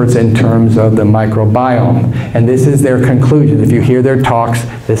experts in terms of the microbiome. And this is their conclusion. If you hear their talks,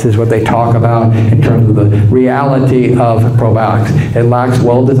 this is what they talk about in terms of the reality of probiotics. It lacks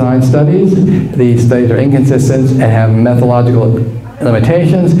well-designed studies. These studies are inconsistent and have methodological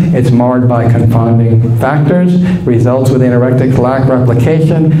limitations. It's marred by confounding factors. Results with anorectics lack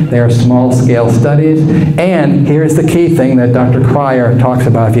replication. They are small-scale studies. And here's the key thing that Dr. Cryer talks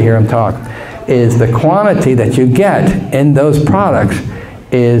about if you hear him talk, is the quantity that you get in those products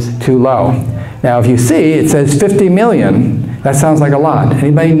is too low. Now, if you see, it says 50 million. That sounds like a lot.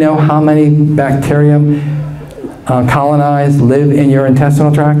 Anybody know how many bacterium colonized live in your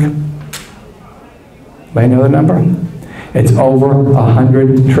intestinal tract? Anybody know the number? It's over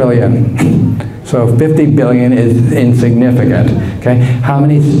 100 trillion. So 50 billion is insignificant. Okay? How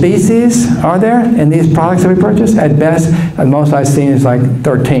many species are there in these products that we purchase? At best, the most I've seen is like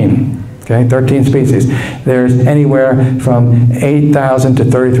 13. Okay? 13 species. There's anywhere from 8,000 to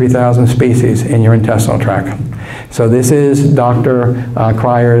 33,000 species in your intestinal tract. So this is Dr.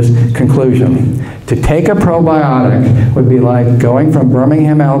 Cryer's conclusion. To take a probiotic would be like going from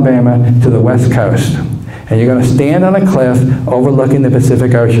Birmingham, Alabama to the West Coast. And you're going to stand on a cliff overlooking the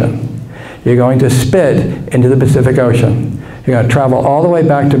Pacific Ocean. You're going to spit into the Pacific Ocean. You're going to travel all the way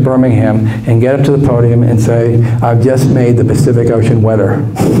back to Birmingham and get up to the podium and say, I've just made the Pacific Ocean wetter.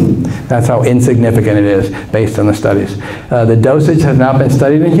 That's how insignificant it is based on the studies. The dosage has not been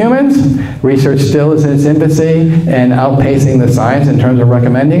studied in humans. Research still is in its infancy and outpacing the science in terms of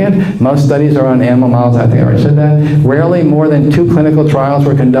recommending it. Most studies are on animal models. I think I already said that. Rarely more than 2 clinical trials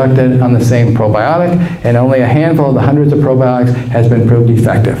were conducted on the same probiotic, and only a handful of the hundreds of probiotics has been proved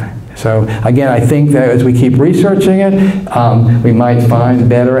effective. So again, I think that as we keep researching it, we might find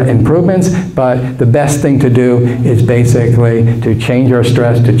better improvements, but the best thing to do is basically to change our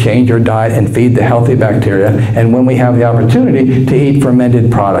stress, to change your diet, and feed the healthy bacteria, and when we have the opportunity, to eat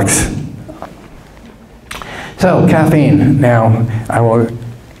fermented products. So, caffeine. Now, I will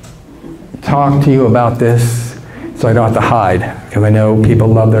talk to you about this so I don't have to hide, because I know people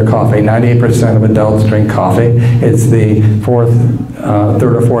love their coffee. 98% of adults drink coffee. It's the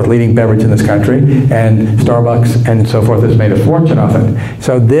third or fourth leading beverage in this country, and Starbucks and so forth has made a fortune off it.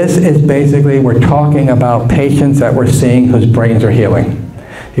 So this is basically, we're talking about patients that we're seeing whose brains are healing.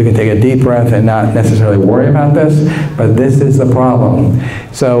 You can take a deep breath and not necessarily worry about this, but this is the problem.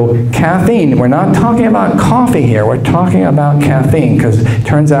 So caffeine, we're not talking about coffee here, we're talking about caffeine, because it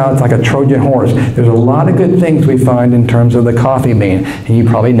turns out it's like a Trojan horse. There's a lot of good things we find in terms of the coffee bean, and you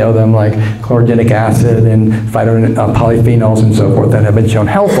probably know them, like chlorogenic acid and polyphenols and so forth that have been shown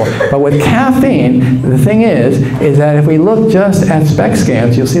helpful. But with caffeine, the thing is that if we look just at SPECT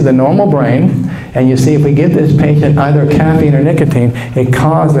scans, you'll see the normal brain, and you see if we give this patient either caffeine or nicotine, it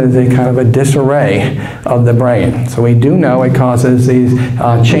causes a kind of a disarray of the brain. So we do know it causes these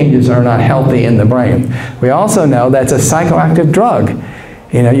changes that are not healthy in the brain. We also know that's a psychoactive drug.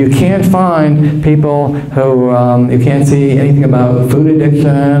 You know, you can't find people who, you can't see anything about food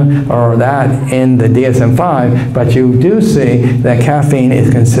addiction or that in the DSM-5, but you do see that caffeine is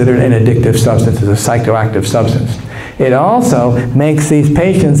considered an addictive substance, it's a psychoactive substance. It also makes these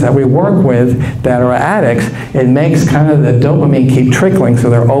patients that we work with that are addicts, it makes kind of the dopamine keep trickling,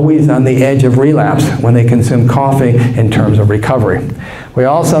 so they're always on the edge of relapse when they consume coffee in terms of recovery. We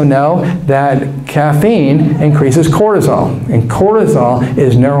also know that caffeine increases cortisol, and cortisol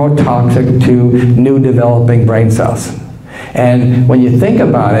is neurotoxic to new developing brain cells. And when you think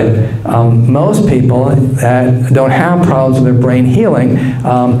about it, most people that don't have problems with their brain healing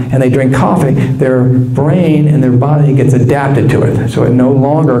and they drink coffee, their brain and their body gets adapted to it. So it no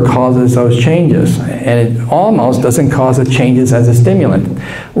longer causes those changes. And it almost doesn't cause the changes as a stimulant.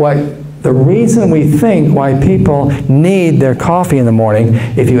 What the reason we think why people need their coffee in the morning,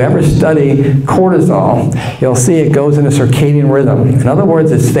 if you ever study cortisol, you'll see it goes in a circadian rhythm. In other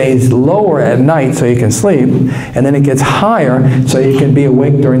words, it stays lower at night so you can sleep, and then it gets higher so you can be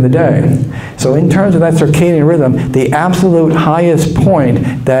awake during the day. So in terms of that circadian rhythm, the absolute highest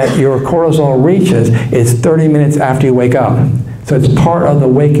point that your cortisol reaches is 30 minutes after you wake up. So it's part of the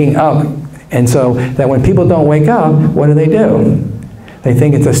waking up. And so that when people don't wake up, what do? They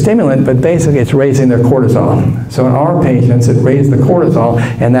think it's a stimulant, but basically it's raising their cortisol. So in our patients, it raised the cortisol,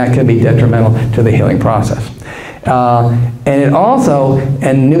 and that can be detrimental to the healing process. And it also,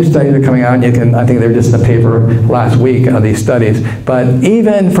 and new studies are coming out, and you can, I think they were just in the paper last week of these studies, but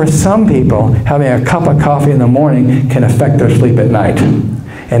even for some people, having a cup of coffee in the morning can affect their sleep at night.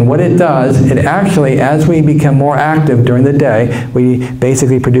 And what it does, it actually, as we become more active during the day, we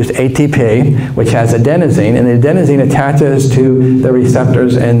basically produce ATP, which has adenosine, and the adenosine attaches to the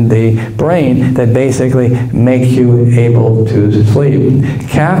receptors in the brain that basically makes you able to sleep.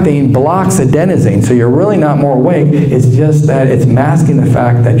 Caffeine blocks adenosine, so you're really not more awake, it's just that it's masking the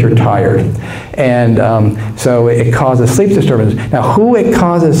fact that you're tired. And so it causes sleep disturbance. Now, who it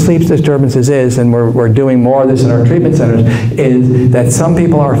causes sleep disturbances is, and we're doing more of this in our treatment centers, is that some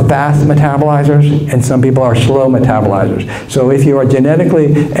people are fast metabolizers and some people are slow metabolizers. So if you are genetically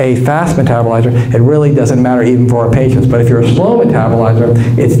a fast metabolizer, it really doesn't matter even for our patients. But if you're a slow metabolizer,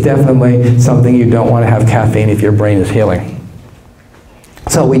 it's definitely something you don't want to have caffeine if your brain is healing.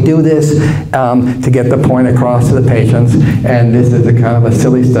 So we do this to get the point across to the patients, and this is a kind of a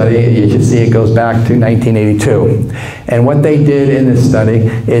silly study. You should see it goes back to 1982. And what they did in this study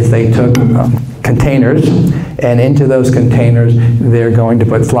is they took containers, and into those containers they're going to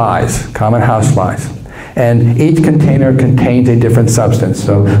put flies, common house flies. And each container contains a different substance.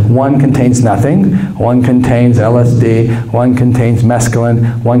 So one contains nothing, one contains LSD, one contains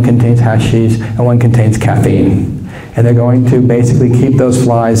mescaline, one contains hashish, and one contains caffeine. And they're going to basically keep those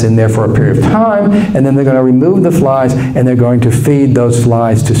flies in there for a period of time, and then they're going to remove the flies, and they're going to feed those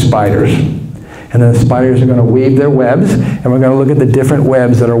flies to spiders. And then the spiders are going to weave their webs, and we're going to look at the different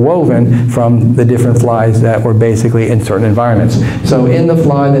webs that are woven from the different flies that were basically in certain environments. So in the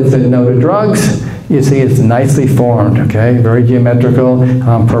fly that said no to drugs, you see it's nicely formed, okay? Very geometrical,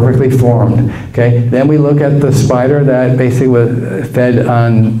 perfectly formed, okay? Then we look at the spider that basically was fed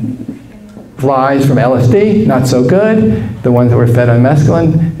on flies from LSD, not so good. The ones that were fed on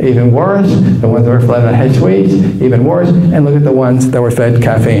mescaline, even worse. The ones that were fed on hashish, even worse. And look at the ones that were fed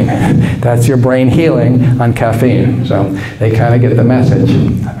caffeine. That's your brain healing on caffeine. So they kind of get the message.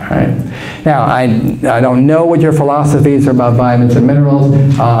 All right. Now, I don't know what your philosophies are about vitamins and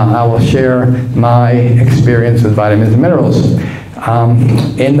minerals. I will share my experience with vitamins and minerals.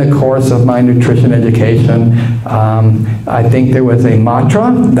 In the course of my nutrition education, I think there was a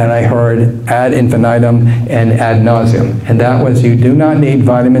mantra that I heard ad infinitum and ad nauseum, and that was you do not need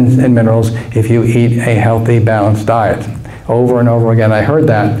vitamins and minerals if you eat a healthy, balanced diet. Over and over again I heard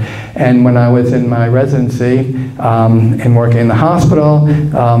that. And when I was in my residency and working in the hospital,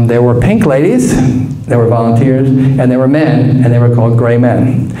 there were pink ladies, there were volunteers, and there were men, and they were called gray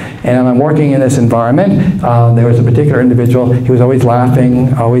men. And I'm working in this environment. There was a particular individual, he was always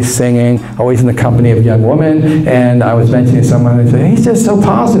laughing, always singing, always in the company of young women, and I was mentioning someone, and they said, he's just so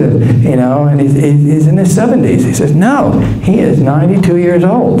positive, you know, and he's in his 70s. He says, no, he is 92 years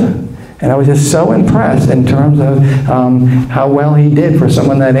old. And I was just so impressed in terms of how well he did for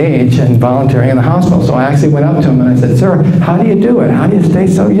someone that age and volunteering in the hospital. So I actually went up to him and I said, sir, how do you do it? How do you stay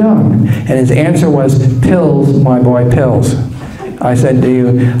so young? And his answer was, pills, my boy, pills. I said, do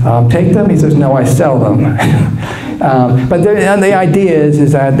you take them? He says, no, I sell them. But the idea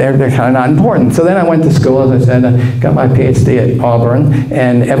is that they're kind of not important. So then I went to school, as I said, I got my PhD at Auburn,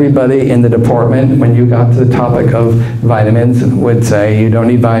 and everybody in the department, when you got to the topic of vitamins, would say you don't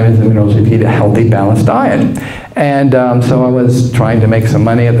need vitamins and minerals if you eat a healthy, balanced diet. And so I was trying to make some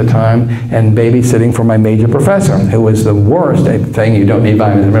money at the time and babysitting for my major professor, who was the worst at saying you don't need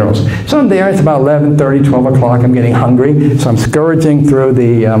vitamins and minerals. So I'm there, it's about 11:30, 12 o'clock, I'm getting hungry, so I'm scourging through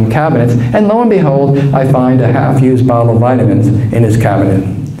the cabinets, and lo and behold, I find a half-used bottle of vitamins in his cabinet.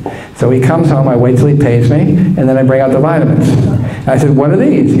 So he comes home, I wait till he pays me, and then I bring out the vitamins. And I said, what are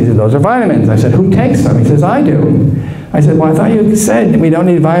these? He said, those are vitamins. I said, who takes them? He says, I do. I said, well, I thought you said we don't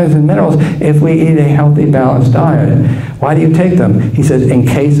need vitamins and minerals if we eat a healthy, balanced diet. Why do you take them? He says, in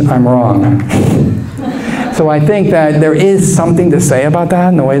case I'm wrong. So I think that there is something to say about that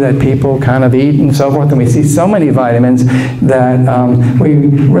in the way that people kind of eat and so forth. And we see so many vitamins that we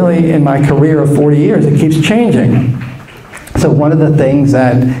really, in my career of 40 years, it keeps changing. So one of the things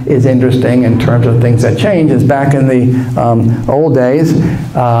that is interesting in terms of things that change is back in the old days,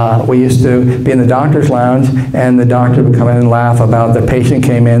 we used to be in the doctor's lounge, and the doctor would come in and laugh about the patient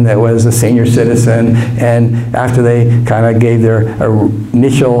came in that was a senior citizen, and after they kind of gave their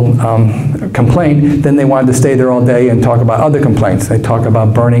initial complaint, then they wanted to stay there all day and talk about other complaints. They talk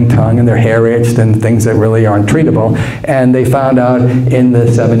about burning tongue and their hair itched and things that really aren't treatable. And they found out in the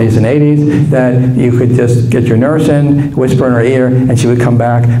 70s and 80s that you could just get your nurse in, whisper in her ear, and she would come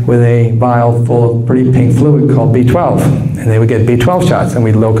back with a vial full of pretty pink fluid called B12. And they would get B12 shots, and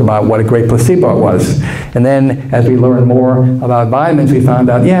we'd look about what a great placebo it was. And then as we learned more about vitamins, we found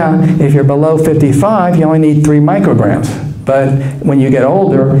out, yeah, if you're below 55, you only need 3 micrograms. But when you get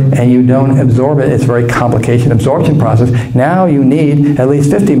older and you don't absorb it, it's a very complicated absorption process. Now you need at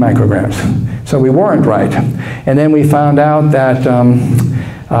least 50 micrograms. So we weren't right. And then we found out that,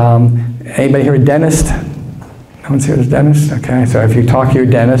 anybody here a dentist? No one's here as a dentist? Okay, so if you talk to your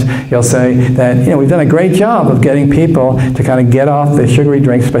dentist, you'll say that, you know, we've done a great job of getting people to kind of get off the sugary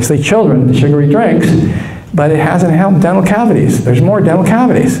drinks, especially children, the sugary drinks, but it hasn't helped dental cavities. There's more dental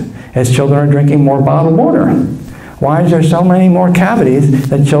cavities as children are drinking more bottled water. Why is there so many more cavities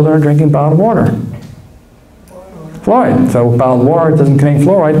that children are drinking bottled water? Fluoride. So bottled water doesn't contain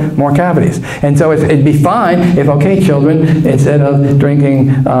fluoride, more cavities. And so it'd be fine if, okay, children, instead of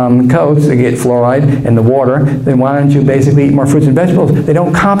drinking Cokes to get fluoride in the water, then why don't you basically eat more fruits and vegetables? They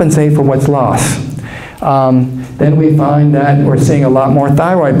don't compensate for what's lost. Then we find that we're seeing a lot more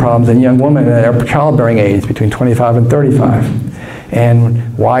thyroid problems in young women at their childbearing age, between 25 and 35.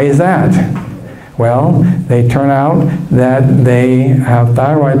 And why is that? Well, they turn out that they have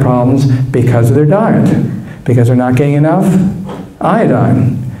thyroid problems because of their diet, because they're not getting enough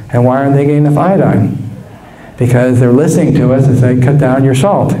iodine. And why aren't they getting enough iodine? Because they're listening to us and say, cut down your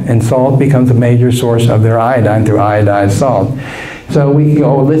salt. And salt becomes a major source of their iodine through iodized salt. So we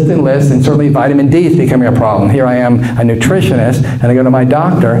go list and list, and certainly vitamin D is becoming a problem. Here I am, a nutritionist, and I go to my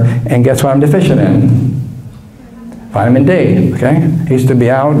doctor, and guess what I'm deficient in? Vitamin D, okay? I used to be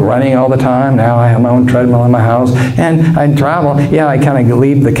out running all the time. Now I have my own treadmill in my house, and I travel. Yeah, I kind of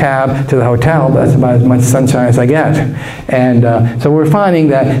leave the cab to the hotel, but that's about as much sunshine as I get. And so we're finding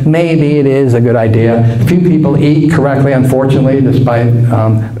that maybe it is a good idea. Few people eat correctly, unfortunately, despite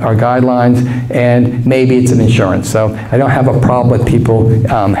our guidelines, and maybe it's an insurance. So I don't have a problem with people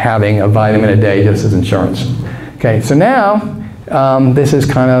having a vitamin a day just as insurance. Okay, so now, this is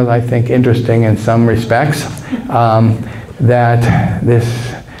kind of, I think, interesting in some respects, that this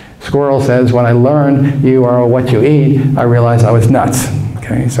squirrel says, when I learned you are what you eat, I realized I was nuts.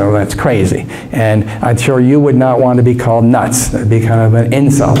 Okay, so that's crazy. And I'm sure you would not want to be called nuts. That would be kind of an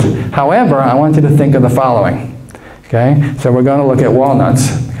insult. However, I want you to think of the following. Okay, so we're going to look at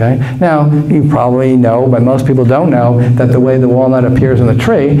walnuts. Okay, now you probably know, but most people don't know, that the way the walnut appears in the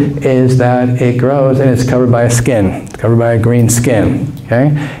tree is that it grows and it's covered by a skin. It's covered by a green skin. Okay,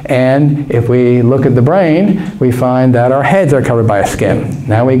 and if we look at the brain, we find that our heads are covered by a skin.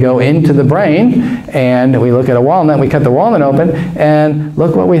 Now we go into the brain and we look at a walnut. We cut the walnut open, and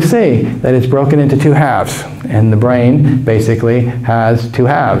look what we see, that it's broken into 2 halves. And the brain basically has 2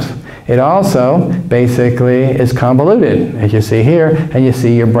 halves. It also basically is convoluted, as you see here, and you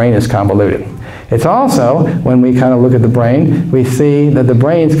see your brain is convoluted. It's also, when we kind of look at the brain, we see that the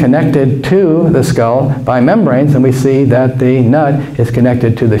brain is connected to the skull by membranes, and we see that the nut is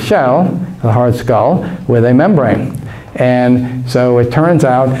connected to the shell, the hard skull, with a membrane. And so it turns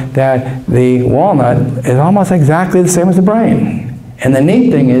out that the walnut is almost exactly the same as the brain. And the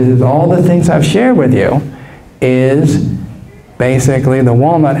neat thing is all the things I've shared with you is basically the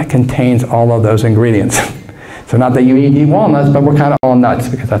walnut contains all of those ingredients. So not that you eat walnuts, but we're kind of all nuts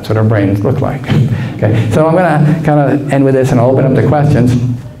because that's what our brains look like. Okay, so I'm going to kind of end with this and open up the questions.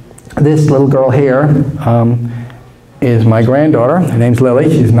 This little girl here is my granddaughter. Her name's Lily.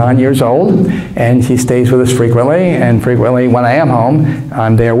 She's 9 years old, and she stays with us frequently. And frequently, when I am home,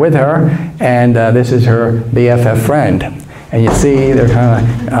 I'm there with her. And this is her BFF friend. And you see, they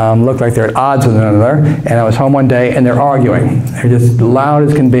kind of look like they're at odds with one another. And I was home one day, and they're arguing. They're just loud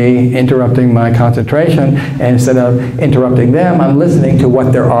as can be, interrupting my concentration. And instead of interrupting them, I'm listening to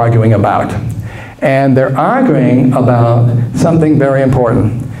what they're arguing about. And they're arguing about something very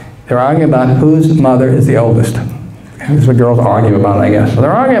important. They're arguing about whose mother is the oldest. This is what girls argue about, I guess. So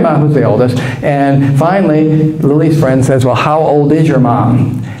they're arguing about who's the oldest. And finally, Lily's friend says, well, how old is your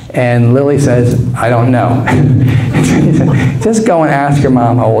mom? And Lily says, I don't know. He said, just go and ask your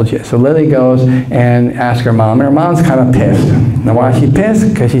mom how old she is. So Lily goes and asks her mom, and her mom's kind of pissed. Now why is she pissed?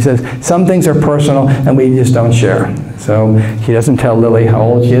 Because she says, some things are personal and we just don't share. So she doesn't tell Lily how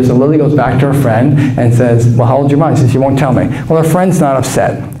old she is. So Lily goes back to her friend and says, well, how old's your mom? She says, she won't tell me. Well, her friend's not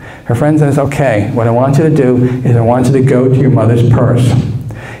upset. Her friend says, okay, what I want you to do is I want you to go to your mother's purse.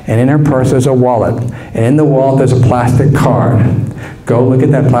 And in her purse there's a wallet. And in the wallet there's a plastic card. Go look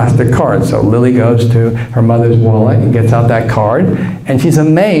at that plastic card. So Lily goes to her mother's wallet and gets out that card. And she's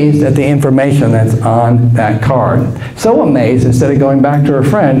amazed at the information that's on that card. So amazed, instead of going back to her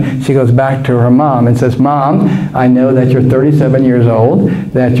friend, she goes back to her mom and says, Mom, I know that you're 37 years old,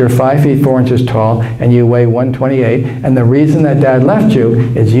 that you're 5 feet 4 inches tall, and you weigh 128. And the reason that Dad left you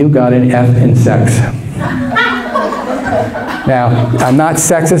is you got an F in sex. Now, I'm not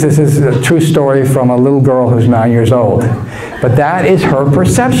sexist. This is a true story from a little girl who's 9 years old. But that is her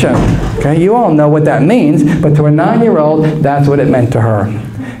perception. Okay? You all know what that means, but to a 9-year-old, that's what it meant to her.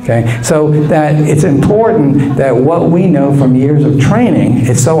 Okay? So that it's important that what we know from years of training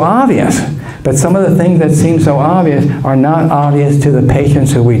is so obvious. But some of the things that seem so obvious are not obvious to the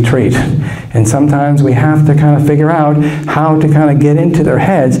patients who we treat. And sometimes we have to kind of figure out how to kind of get into their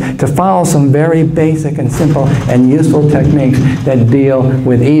heads to follow some very basic and simple and useful techniques that deal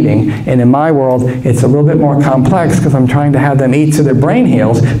with eating. And in my world, it's a little bit more complex because I'm trying to have them eat so their brain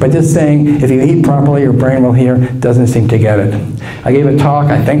heals, but just saying if you eat properly, your brain will heal doesn't seem to get it. I gave a talk,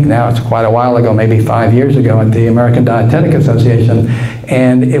 I think now it's quite a while ago, maybe 5 years ago, at the American Dietetic Association,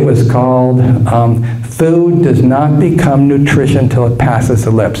 and it was called Food Does Not Become Nutrition Till It Passes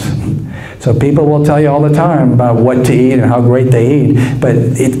the Lips. So people will tell you all the time about what to eat and how great they eat, but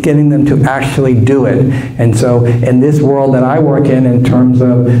it's getting them to actually do it. And so in this world that I work in terms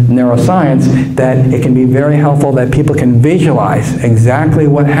of neuroscience, that it can be very helpful that people can visualize exactly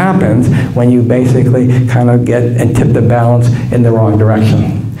what happens when you basically kind of get and tip the balance in the wrong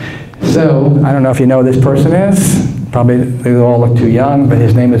direction. So I don't know if you know who this person is. Probably they all look too young, but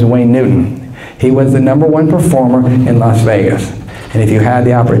his name is Wayne Newton. He was the #1 performer in Las Vegas. And if you had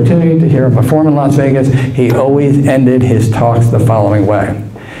the opportunity to hear him perform in Las Vegas, he always ended his talks the following way.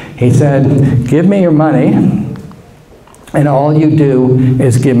 He said, give me your money, and all you do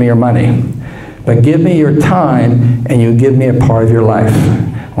is give me your money. But give me your time, and you give me a part of your life.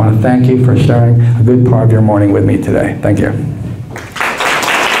 I want to thank you for sharing a good part of your morning with me today. Thank you.